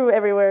not true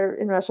everywhere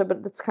in Russia,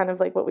 but that's kind of,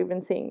 like, what we've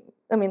been seeing.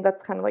 I mean,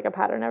 that's kind of, like, a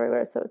pattern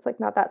everywhere, so it's,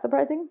 like, not that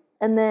surprising.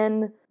 And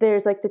then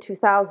there's, like, the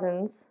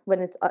 2000s when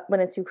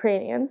it's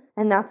Ukrainian,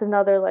 and that's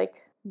another,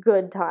 like,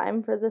 good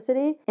time for the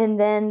city. And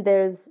then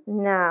there's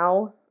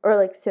now, or,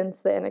 like, since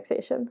the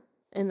annexation.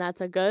 And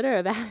that's a good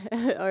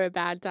or a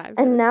bad time.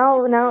 And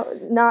now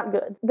not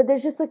good. But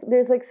there's just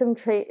like some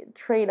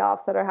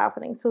trade-offs that are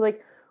happening. So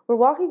like we're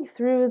walking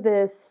through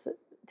this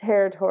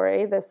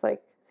territory, this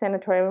like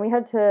sanatorium, and we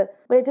had to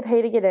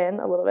pay to get in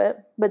a little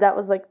bit, but that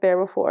was like there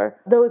before.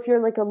 Though if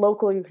you're like a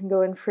local, you can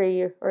go in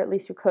free, or at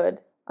least you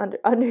could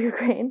under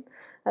Ukraine,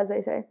 as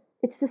they say.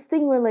 It's this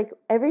thing where like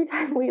every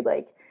time we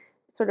like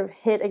sort of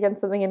hit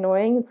against something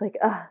annoying, it's like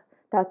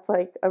that's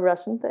like a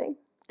Russian thing.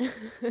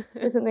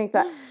 Or something like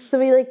that. So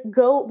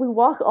we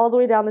walk all the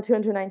way down the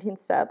 219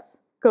 steps,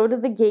 go to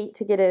the gate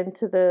to get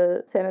into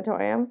the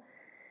sanatorium,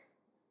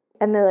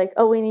 and they're like,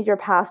 oh, we need your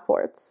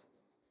passports.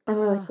 And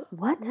we're like,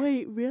 what?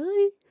 Wait,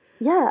 really?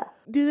 Yeah.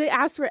 Do they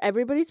ask for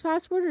everybody's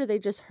passport, or they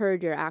just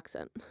heard your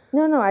accent?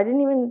 No, I didn't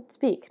even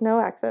speak.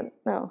 No accent,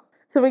 no.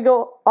 So we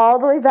go all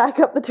the way back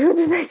up the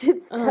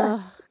 219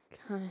 steps.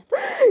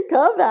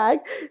 Come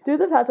back, do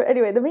the passport.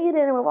 Anyway, then we get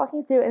in and we're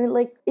walking through,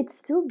 and it's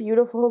still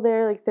beautiful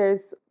there. Like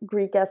there's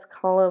Greek-esque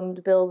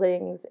columned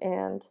buildings,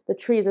 and the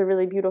trees are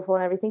really beautiful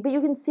and everything. But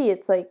you can see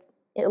it's like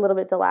a little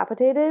bit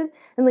dilapidated,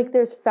 and like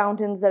there's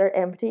fountains that are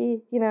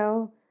empty, you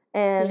know.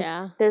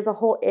 And there's a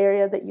whole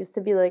area that used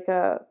to be like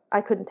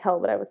I couldn't tell,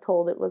 but I was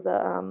told it was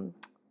a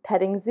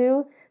petting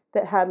zoo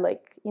that had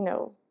like, you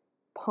know,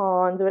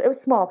 ponds. It was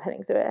a small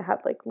petting zoo. It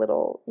had like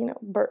little, you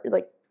know,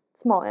 like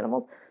small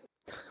animals.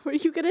 Were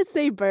you going to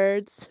say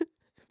birds?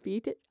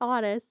 Be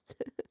honest.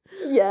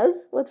 Yes.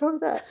 What's wrong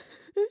with that?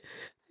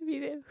 I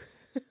mean,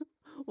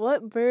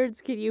 what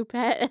birds can you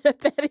pet at a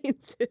petting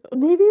zoo?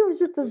 Maybe it was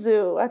just a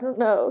zoo. I don't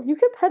know. You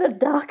can pet a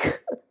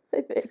duck,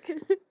 I think.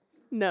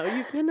 No,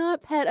 you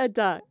cannot pet a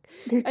duck.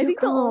 I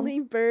think the only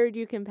bird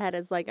you can pet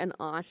is like an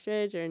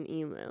ostrich or an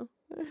emu.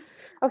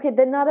 Okay,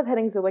 then not a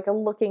petting zoo, like a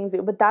looking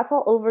zoo, but that's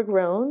all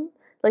overgrown.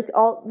 Like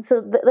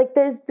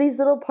there's these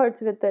little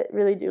parts of it that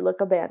really do look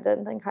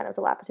abandoned and kind of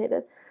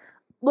dilapidated.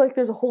 Like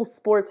there's a whole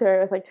sports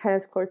area with like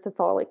tennis courts that's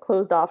all like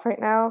closed off right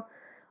now.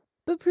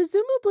 But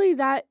presumably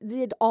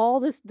did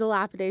all this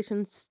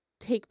dilapidation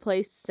take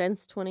place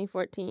since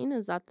 2014?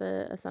 Is that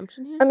the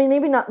assumption here? I mean,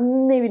 maybe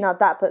not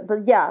that,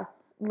 but yeah,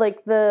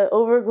 like the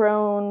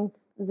overgrown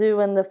zoo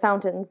and the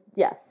fountains,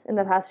 yes, in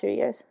the past few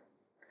years.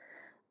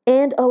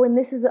 And and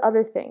this is the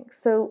other thing.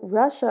 So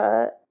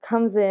Russia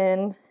comes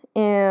in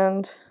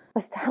and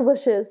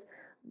establishes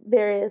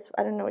various,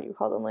 I don't know what you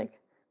call them, like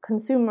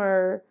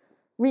consumer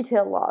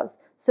retail laws.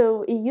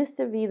 So it used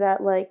to be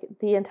that like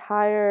the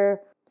entire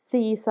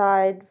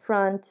seaside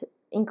front,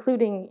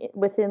 including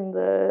within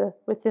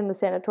the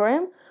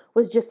sanatorium,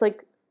 was just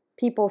like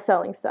people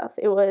selling stuff.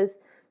 It was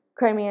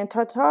Crimean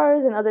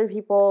Tatars and other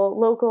people,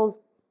 locals,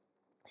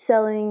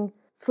 selling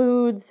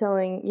food,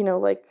 selling,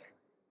 like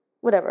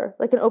whatever,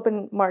 like an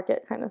open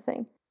market kind of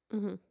thing.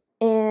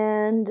 Mm-hmm.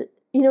 And,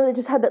 it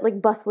just had that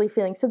like bustly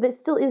feeling. So there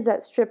still is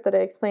that strip that I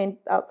explained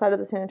outside of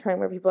the sanatorium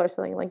where people are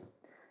selling like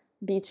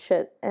beach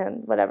shit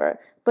and whatever.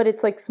 But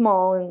it's like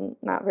small and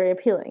not very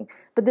appealing.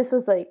 But this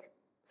was like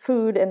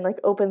food and like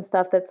open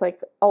stuff that's like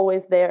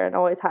always there and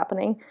always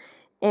happening.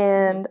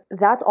 And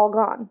that's all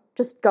gone.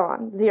 Just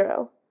gone.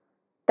 Zero.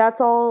 That's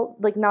all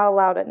like not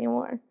allowed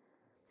anymore.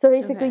 So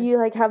basically you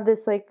like have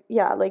this like,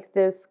 like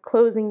this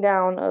closing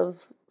down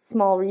of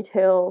small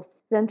retail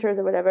ventures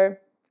or whatever.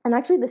 And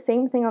actually the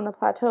same thing on the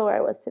plateau where I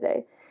was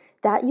today.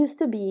 That used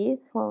to be,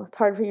 well, it's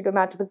hard for you to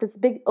imagine, but this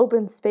big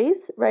open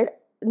space right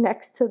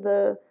next to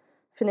the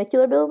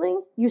funicular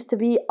building used to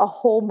be a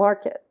whole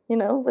market,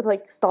 with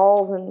like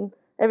stalls and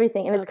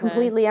everything. And it's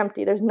completely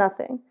empty. There's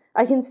nothing.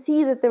 I can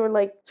see that there were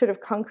like sort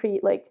of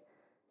concrete like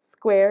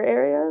square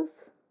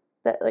areas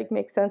that like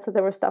make sense that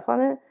there was stuff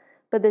on it.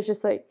 But there's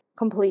just like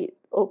complete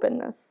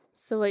openness.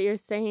 So what you're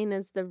saying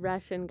is the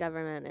Russian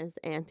government is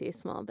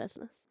anti-small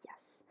business?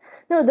 Yes.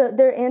 No,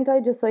 they're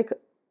anti just like,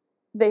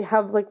 they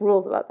have like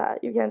rules about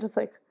that. You can't just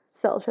like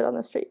sell shit on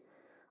the street.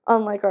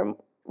 Unlike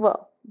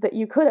that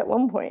you could at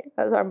one point,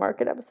 as our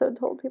market episode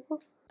told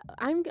people.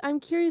 I'm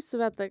curious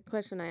about the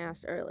question I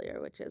asked earlier,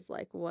 which is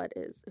like,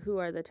 who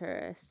are the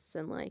tourists,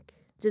 and like,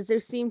 does there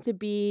seem to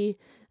be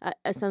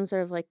some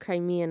sort of like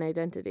Crimean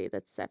identity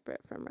that's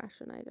separate from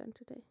Russian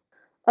identity?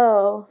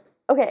 Oh,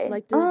 okay.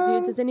 Like,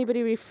 does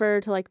anybody refer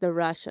to like the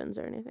Russians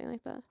or anything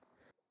like that?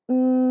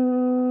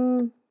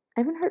 I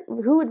haven't heard.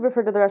 Who would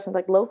refer to the Russians,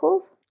 like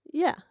locals?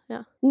 Yeah.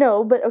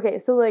 No, but okay.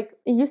 So like,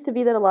 it used to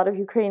be that a lot of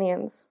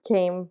Ukrainians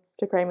came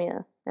to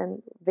Crimea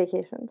and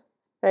vacationed,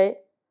 right?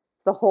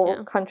 The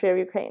whole country of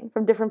Ukraine,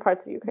 from different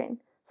parts of Ukraine.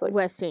 So like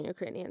Western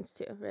Ukrainians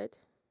too, right?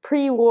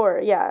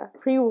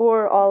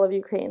 Pre-war, all of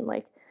Ukraine.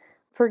 Like,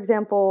 for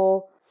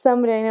example,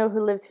 somebody I know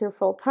who lives here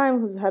full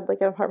time, who's had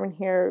like an apartment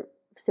here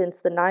since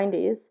the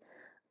 90s,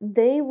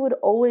 they would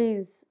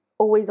always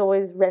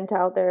rent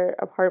out their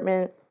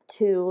apartment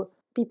to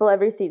people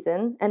every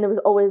season, and there was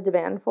always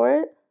demand for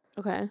it.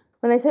 Okay.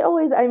 When I say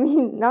always, I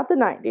mean not the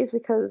 90s,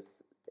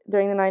 because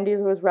during the 90s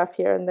it was rough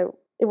here and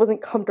it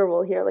wasn't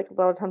comfortable here. Like a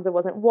lot of times there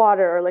wasn't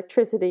water or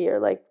electricity or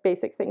like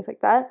basic things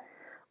like that.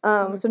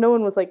 So no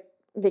one was like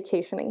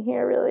vacationing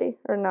here really,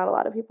 or not a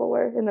lot of people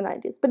were in the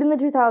 90s. But in the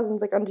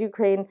 2000s, like under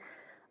Ukraine,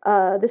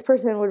 this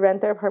person would rent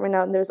their apartment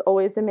out and there was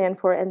always demand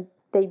for it, and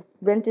they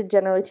rented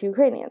generally to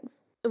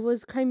Ukrainians.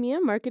 Was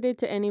Crimea marketed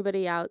to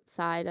anybody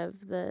outside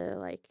of the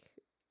like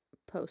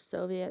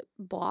post-Soviet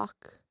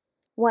bloc?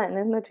 When?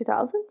 In the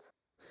 2000s?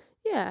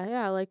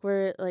 Yeah, like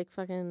we're like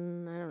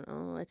fucking, I don't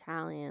know,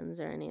 Italians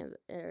or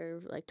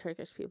or like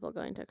Turkish people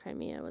going to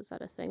Crimea. Was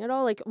that a thing at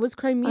all? Like, was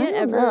Crimea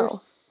ever?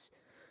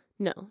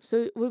 No.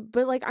 So,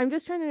 but like, I'm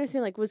just trying to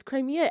understand, like, was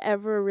Crimea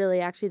ever really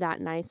actually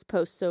that nice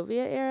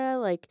post-Soviet era?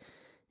 Like,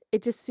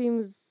 it just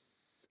seems,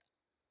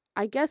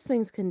 I guess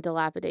things can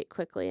dilapidate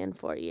quickly in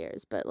 4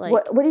 years, but like,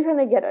 what are you trying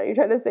to get at? Are you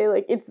trying to say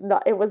like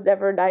it was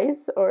never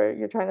nice, or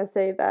you're trying to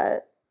say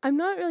that? I'm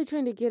not really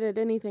trying to get at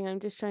anything. I'm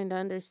just trying to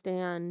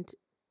understand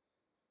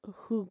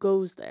who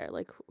goes there,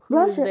 like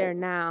who's there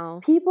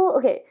now.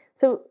 People,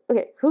 who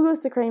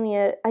goes to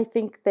Crimea? I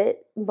think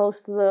that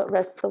most of the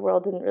rest of the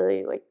world didn't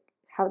really like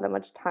have that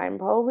much time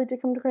probably to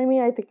come to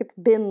Crimea. I think it's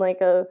been like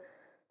a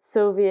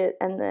Soviet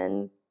and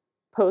then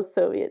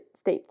post-Soviet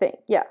state thing.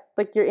 Yeah,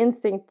 like your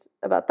instinct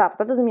about that, but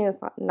that doesn't mean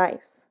it's not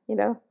nice,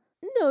 No,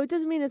 it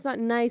doesn't mean it's not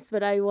nice,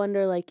 but I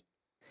wonder like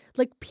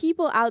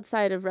people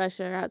outside of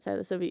Russia or outside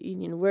the Soviet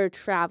Union were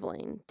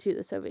traveling to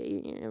the Soviet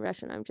Union and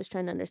Russia. And I'm just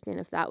trying to understand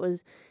if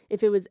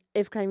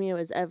Crimea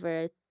was ever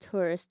a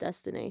tourist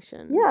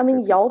destination. Yeah, I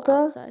mean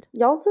Yalta.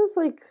 Yalta's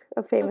like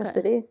a famous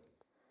city.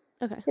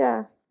 Okay.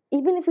 Yeah.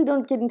 Even if we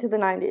don't get into the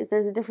 90s,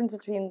 there's a difference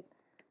between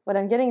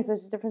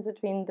there's a difference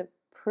between the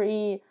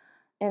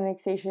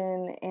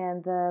pre-annexation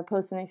and the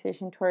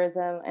post-annexation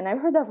tourism. And I've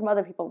heard that from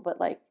other people,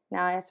 but like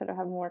now I sort of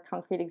have more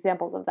concrete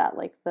examples of that,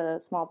 like the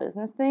small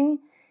business thing.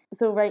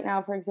 so right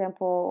now, for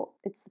example,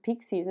 it's the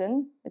peak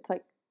season. It's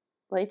like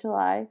late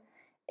July,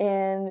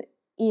 and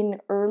in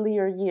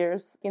earlier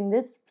years, in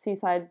this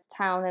seaside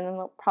town,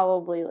 and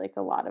probably like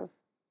a lot of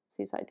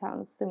seaside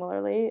towns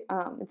similarly,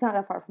 it's not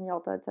that far from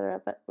Yalta,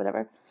 etc., but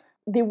whatever,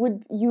 there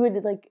wouldn't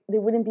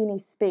be any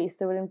space.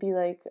 There wouldn't be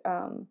like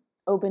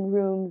open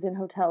rooms in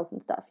hotels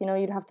and stuff.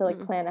 You'd have to like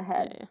plan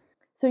ahead. Yeah.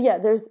 So yeah,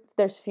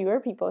 there's fewer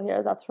people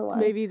here. That's for one.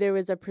 Maybe there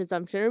was a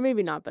presumption, or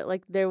maybe not, but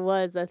like there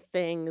was a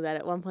thing that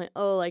at one point,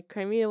 like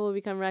Crimea will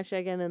become Russia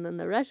again, and then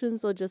the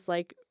Russians will just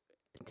like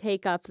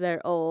take up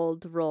their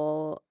old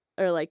role,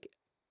 or like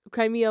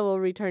Crimea will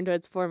return to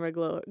its former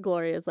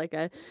glory as like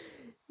a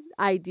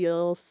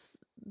ideal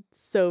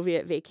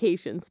Soviet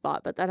vacation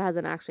spot, but that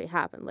hasn't actually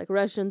happened. Like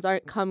Russians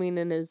aren't coming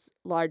in as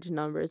large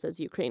numbers as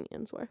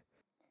Ukrainians were.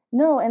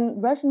 No,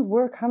 and Russians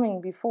were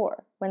coming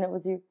before when it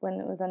was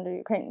under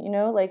Ukraine.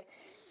 Like.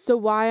 So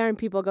why aren't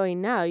people going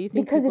now? You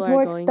think because people it's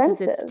more are going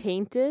expensive. because it's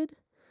tainted?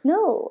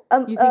 No,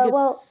 you think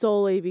it's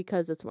solely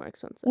because it's more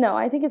expensive? No,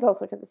 I think it's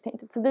also because it's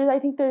tainted. So I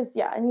think there's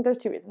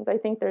two reasons. I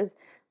think there's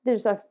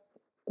a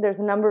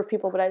number of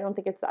people, but I don't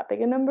think it's that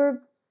big a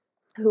number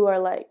who are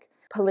like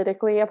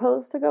politically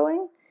opposed to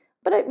going.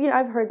 But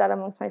I've heard that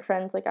amongst my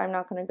friends. Like, I'm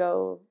not going to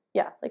go.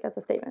 Yeah, like as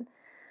a statement.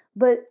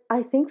 But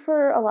I think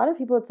for a lot of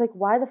people, it's like,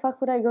 why the fuck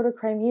would I go to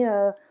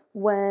Crimea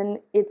when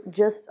it's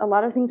just, a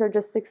lot of things are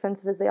just as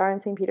expensive as they are in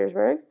St.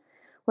 Petersburg,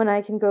 when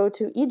I can go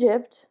to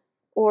Egypt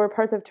or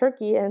parts of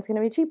Turkey and it's going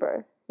to be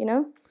cheaper,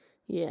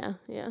 Yeah.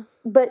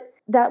 But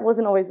that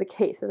wasn't always the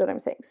case, is what I'm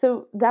saying.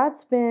 So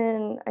that's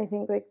been, I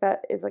think, like,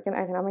 that is like an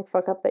economic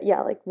fuck up that, yeah,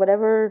 like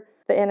whatever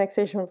the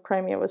annexation of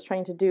Crimea was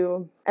trying to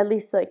do, at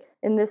least like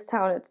in this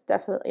town, it's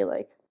definitely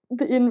like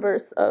the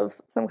inverse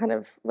of some kind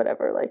of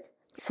whatever, like,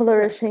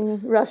 flourishing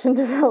Russian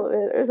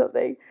development or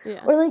something.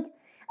 Yeah. Or like,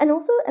 and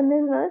there's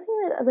another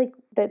thing that like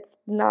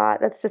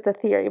that's just a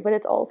theory, but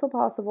it's also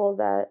possible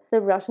that the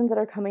Russians that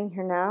are coming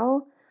here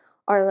now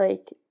are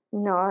like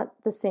not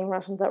the same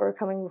Russians that were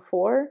coming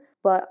before,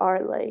 but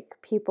are like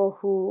people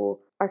who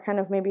are kind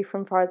of maybe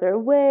from farther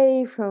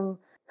away, from,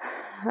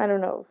 I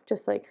don't know,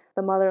 just like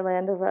the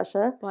motherland of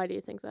Russia. Why do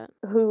you think that?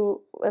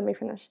 Let me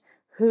finish.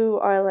 Who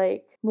are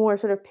like more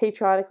sort of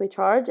patriotically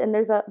charged, and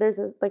there's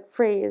a like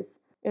phrase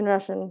in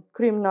Russian,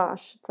 Krym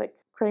nash. It's like,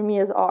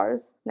 Crimea's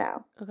ours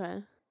now.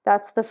 Okay.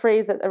 That's the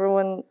phrase that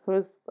everyone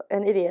who's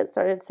an idiot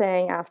started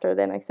saying after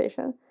the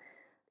annexation.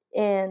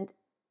 And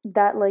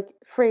that like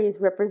phrase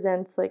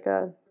represents like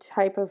a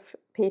type of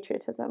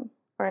patriotism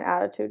or an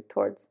attitude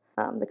towards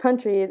the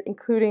country,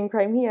 including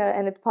Crimea.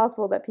 And it's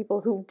possible that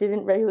people who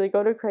didn't regularly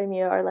go to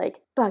Crimea are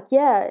like, fuck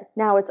yeah,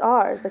 now it's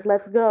ours. Like,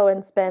 let's go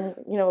and spend,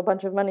 a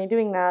bunch of money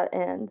doing that.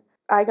 And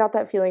I got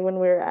that feeling when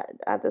we were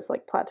at this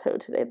like plateau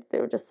today. They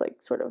were just like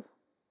sort of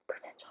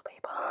provincial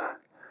people.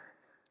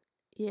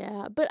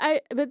 Yeah, but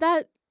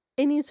that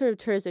any sort of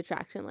tourist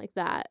attraction like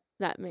that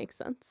makes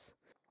sense.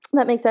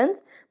 That makes sense,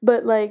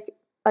 but like,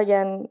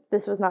 again,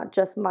 this was not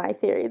just my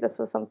theory. This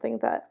was something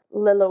that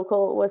Le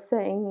Local was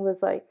saying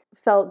was like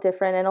felt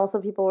different, and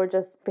also people were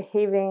just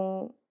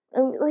behaving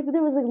like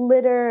there was like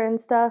litter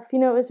and stuff. It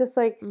was just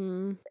like,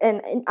 and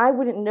I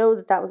wouldn't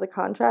know that was a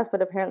contrast,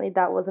 but apparently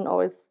that wasn't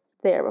always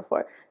there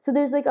before. So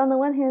there's like, on the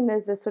one hand,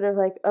 there's this sort of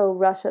like, oh,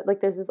 Russia, like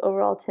there's this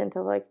overall tint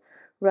of like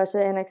Russia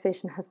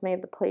annexation has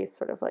made the place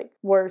sort of like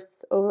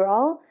worse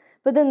overall.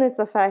 But then there's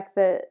the fact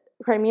that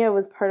Crimea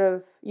was part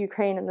of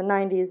Ukraine in the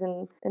 90s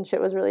and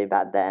shit was really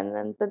bad then,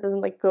 and that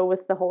doesn't like go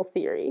with the whole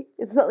theory.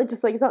 It's not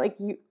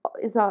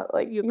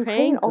like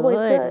Ukraine always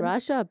good,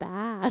 Russia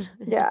bad.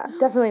 Yeah,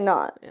 definitely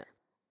not. Yeah.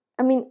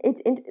 I mean,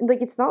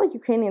 it's not like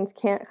Ukrainians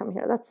can't come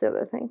here. That's the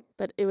other thing.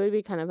 But it would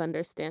be kind of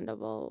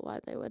understandable why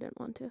they wouldn't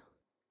want to.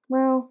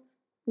 Well,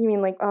 you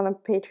mean like on a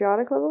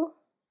patriotic level?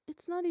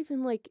 It's not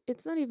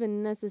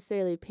even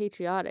necessarily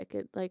patriotic.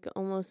 It like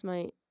almost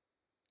might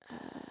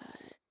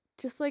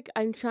just like,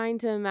 I'm trying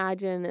to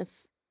imagine if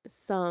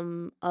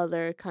some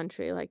other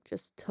country like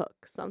just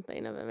took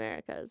something of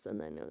America's and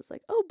then it was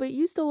like, oh, but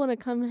you still want to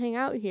come hang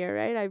out here,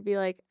 right? I'd be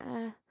like,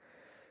 I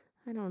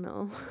don't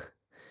know.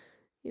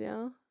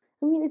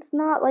 I mean, it's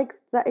not like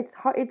that. It's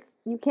hard.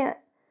 You can't.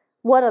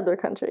 What other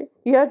country?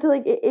 You have to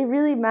like. It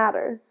really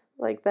matters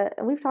like that,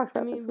 and we've talked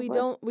about. I mean,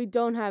 we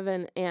don't have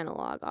an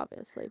analog,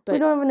 obviously, but we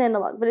don't have an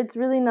analog. But it's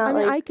really not.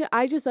 I mean,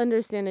 I just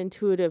understand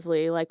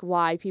intuitively like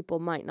why people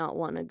might not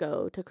want to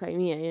go to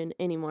Crimea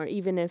anymore,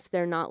 even if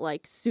they're not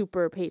like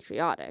super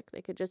patriotic.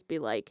 They could just be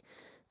like,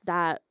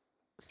 that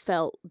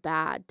felt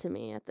bad to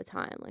me at the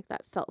time. Like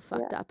that felt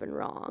fucked up and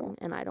wrong,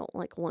 and I don't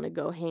like want to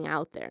go hang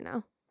out there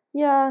now.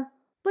 Yeah.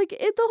 Like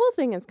the whole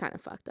thing is kind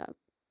of fucked up.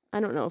 I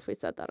don't know if we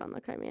said that on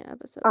the Crimea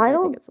episode. I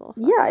think it's a little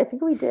fucked up. I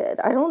think we did.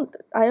 I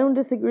don't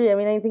disagree. I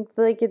mean, I think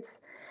like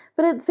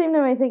but at the same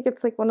time, I think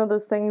it's like one of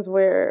those things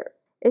where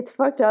it's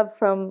fucked up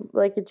from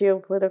like a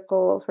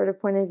geopolitical sort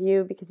of point of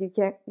view, because you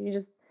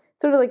just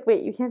sort of like,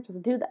 wait, you can't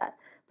just do that.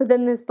 But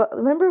then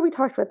remember we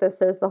talked about this,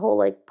 there's the whole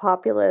like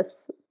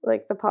populace,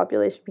 like the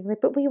population being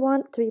like, but we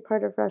want to be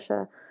part of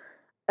Russia.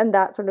 And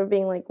that sort of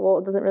being like, well,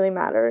 it doesn't really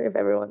matter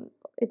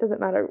it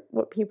doesn't matter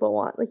what people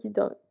want. Like, you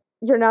don't,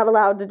 you're not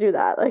allowed to do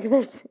that. Like,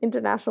 there's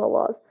international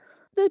laws.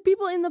 The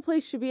people in the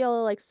place should be able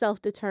to, like,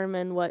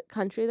 self-determine what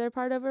country they're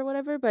part of or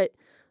whatever, but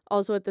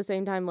also at the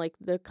same time, like,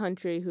 the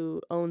country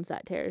who owns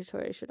that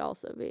territory should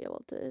also be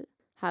able to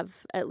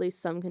have at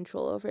least some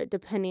control over it,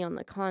 depending on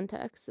the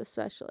context,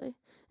 especially.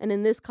 And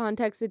in this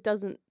context, it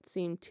doesn't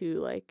seem too,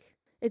 like...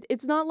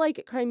 It's not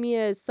like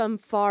Crimea is some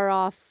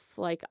far-off,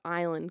 like,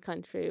 island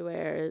country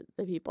where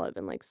the people have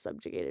been, like,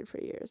 subjugated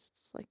for years.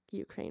 It's like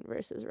Ukraine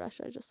versus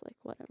Russia, just, like,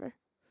 whatever.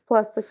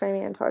 Plus the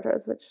Crimean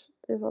Tatars, which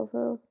is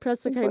also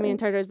Plus the important. Crimean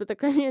Tatars, but the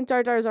Crimean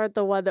Tatars aren't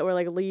the one that were,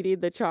 like, leading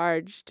the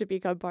charge to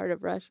become part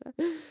of Russia.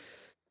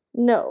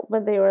 No,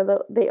 but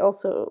they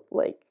also,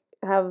 like,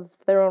 have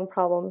their own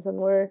problems, and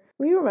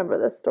we remember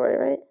this story,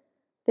 right?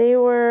 They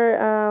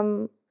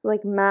were,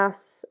 like,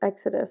 mass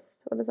exodus.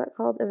 What is that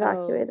called?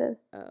 Evacuated.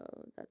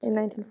 That's in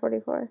right.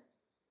 1944.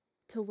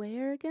 To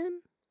where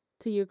again?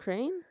 To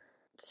Ukraine?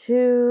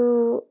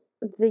 To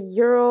the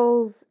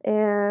Urals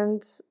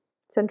and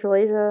Central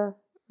Asia.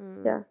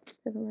 Yeah,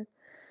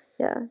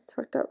 it's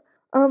fucked up.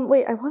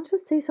 Wait, I want to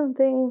say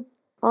something.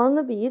 On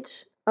the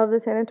beach of the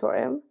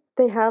sanatorium,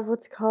 they have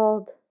what's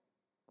called,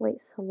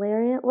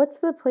 solarium? What's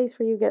the place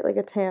where you get, like,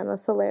 a tan? A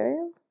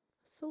solarium?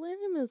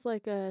 Solarium is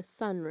like a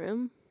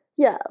sunroom.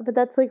 Yeah, but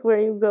that's, like, where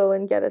you go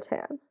and get a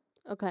tan.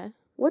 Okay.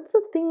 What's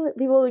the thing that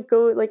people, like,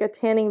 go, like, a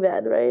tanning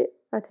bed, right?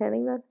 A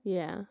tanning bed?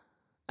 Yeah.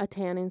 A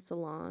tanning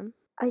salon.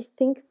 I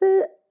think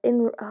that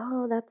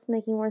that's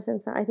making more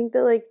sense now. I think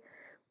that, like,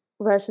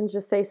 Russians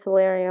just say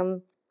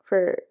solarium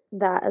for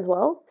that as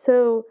well.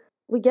 So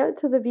we get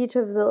to the beach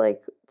of the,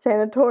 like,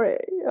 sanatorium,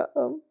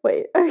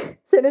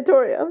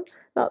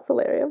 not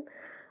solarium.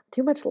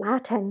 Too much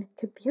Latin,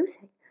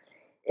 confusing.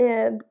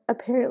 And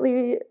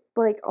apparently,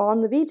 like,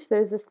 on the beach,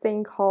 there's this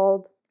thing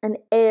called an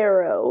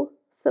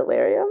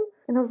aerosolarium.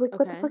 And I was like,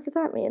 what the fuck does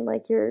that mean?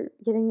 Like, you're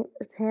getting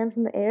a tan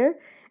from the air?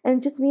 And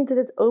it just means that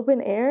it's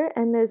open air,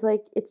 and there's,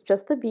 like, it's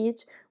just the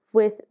beach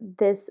with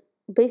this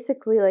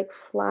basically, like,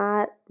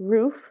 flat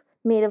roof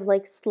made of,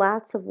 like,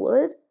 slats of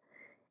wood.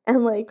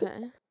 And, like,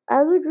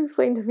 as it was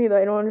explained to me,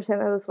 though, I don't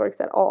understand how this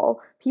works at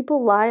all.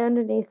 People lie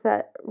underneath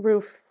that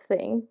roof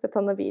thing that's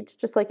on the beach,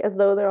 just, like, as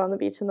though they're on the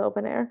beach in the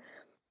open air.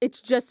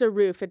 It's just a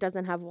roof. It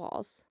doesn't have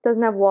walls.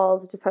 Doesn't have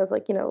walls. It just has,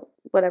 like, you know,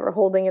 whatever,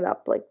 holding it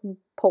up, like,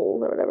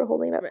 poles or whatever,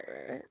 holding it up.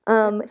 Right.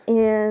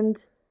 And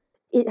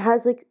it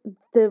has, like,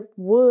 the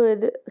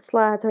wood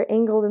slats are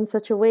angled in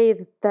such a way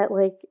that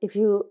like,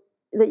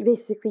 that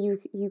basically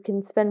you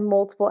can spend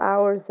multiple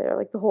hours there,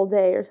 like the whole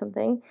day or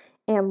something,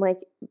 and like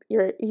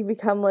you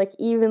become like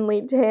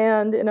evenly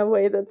tanned in a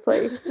way that's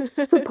like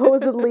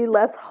supposedly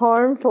less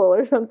harmful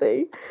or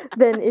something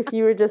than if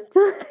you were just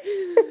to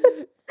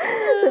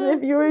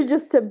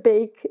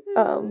bake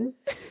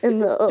in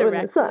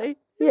the sun.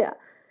 Yeah.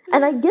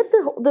 And I get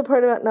the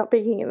part about not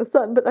baking in the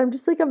sun, but I'm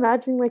just like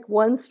imagining like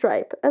one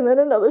stripe and then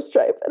another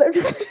stripe, and I'm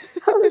just like,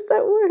 how does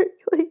that work?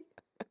 Like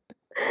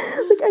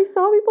I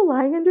saw people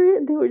lying under it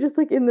and they were just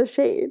like in the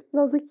shade, and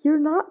I was like, you're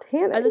not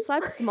tanning. Are the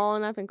slats small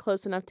enough and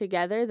close enough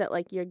together that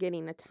like you're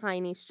getting a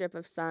tiny strip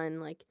of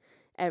sun like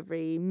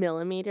every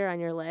millimeter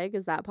on your leg?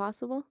 Is that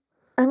possible?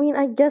 I mean,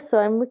 I guess so.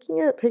 I'm looking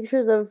at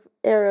pictures of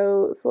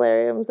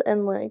aerosolariums,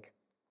 and like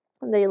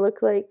they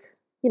look like,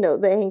 you know,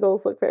 the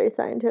angles look very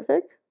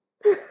scientific.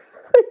 There's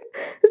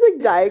like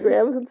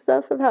diagrams and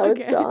stuff of how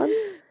it's drawn,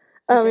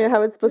 and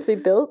how it's supposed to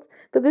be built.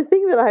 But the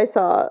thing that I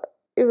saw,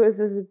 it was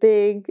this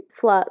big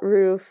flat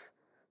roof.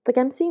 Like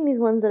I'm seeing these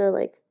ones that are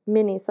like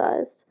mini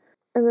sized,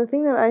 and the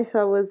thing that I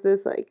saw was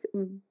this like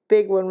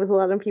big one with a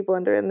lot of people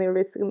under it, and they were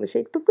basically in the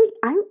shade. But wait,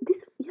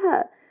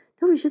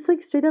 it's just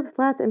like straight up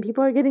slats, and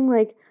people are getting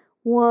like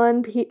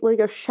like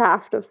a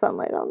shaft of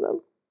sunlight on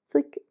them. It's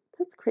like,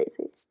 that's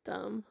crazy. It's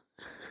dumb.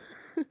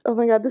 Oh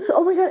my god,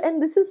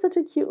 and this is such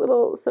a cute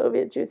little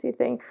Soviet juicy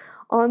thing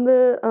on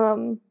the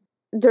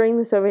during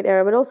the Soviet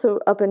era, but also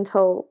up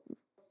until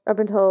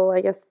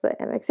I guess the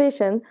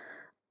annexation.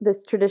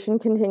 This tradition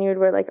continued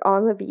where like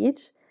on the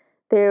beach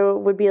there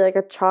would be like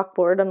a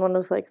chalkboard on one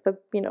of like the,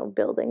 you know,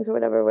 buildings or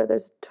whatever where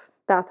there's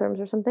bathrooms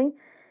or something,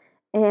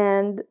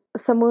 and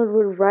someone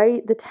would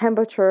write the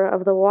temperature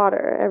of the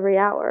water every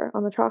hour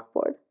on the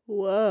chalkboard.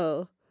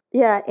 Whoa.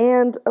 Yeah,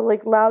 and a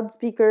like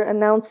loudspeaker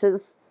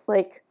announces,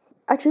 like,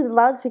 actually the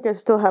loudspeakers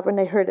still have when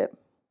I heard it,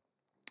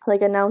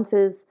 like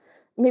announces,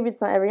 maybe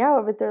it's not every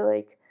hour, but they're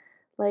like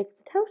the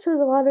temperature of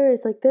the water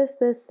is like this,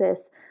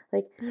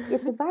 like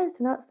it's advised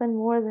to not spend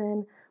more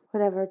than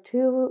whatever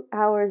 2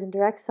 hours in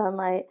direct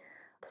sunlight.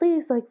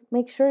 Please like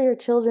make sure your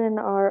children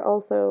are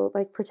also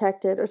like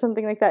protected or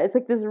something like that. It's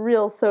like this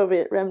real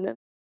Soviet remnant.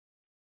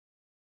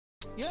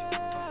 Yeah,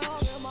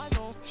 I'm my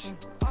zone.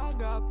 I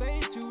got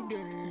paid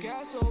today.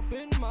 Gas up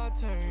in my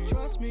tank.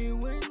 Trust me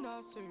when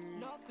I say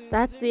nothing.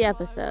 That's the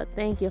episode.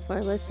 Thank you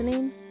for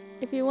listening.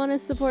 If you want to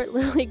support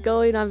Lily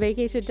going on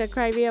vacation to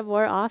Crimea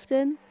more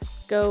often,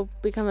 go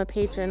become a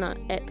patron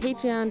at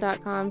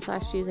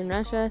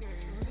patreon.com/she'sinrussia.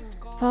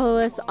 Follow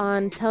us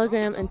on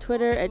Telegram and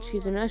Twitter at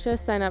Cheese in Russia.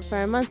 Sign up for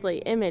our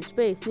monthly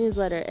image-based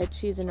newsletter at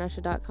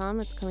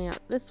cheeseinrussia.com. It's coming out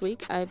this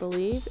week, I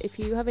believe. If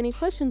you have any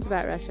questions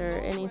about Russia or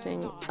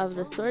anything of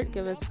the sort,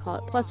 give us a call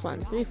at +1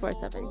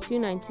 347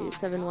 292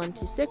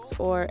 7126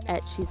 or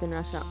at Cheese in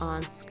Russia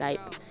on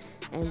Skype.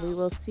 And we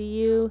will see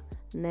you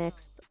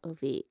next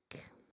week.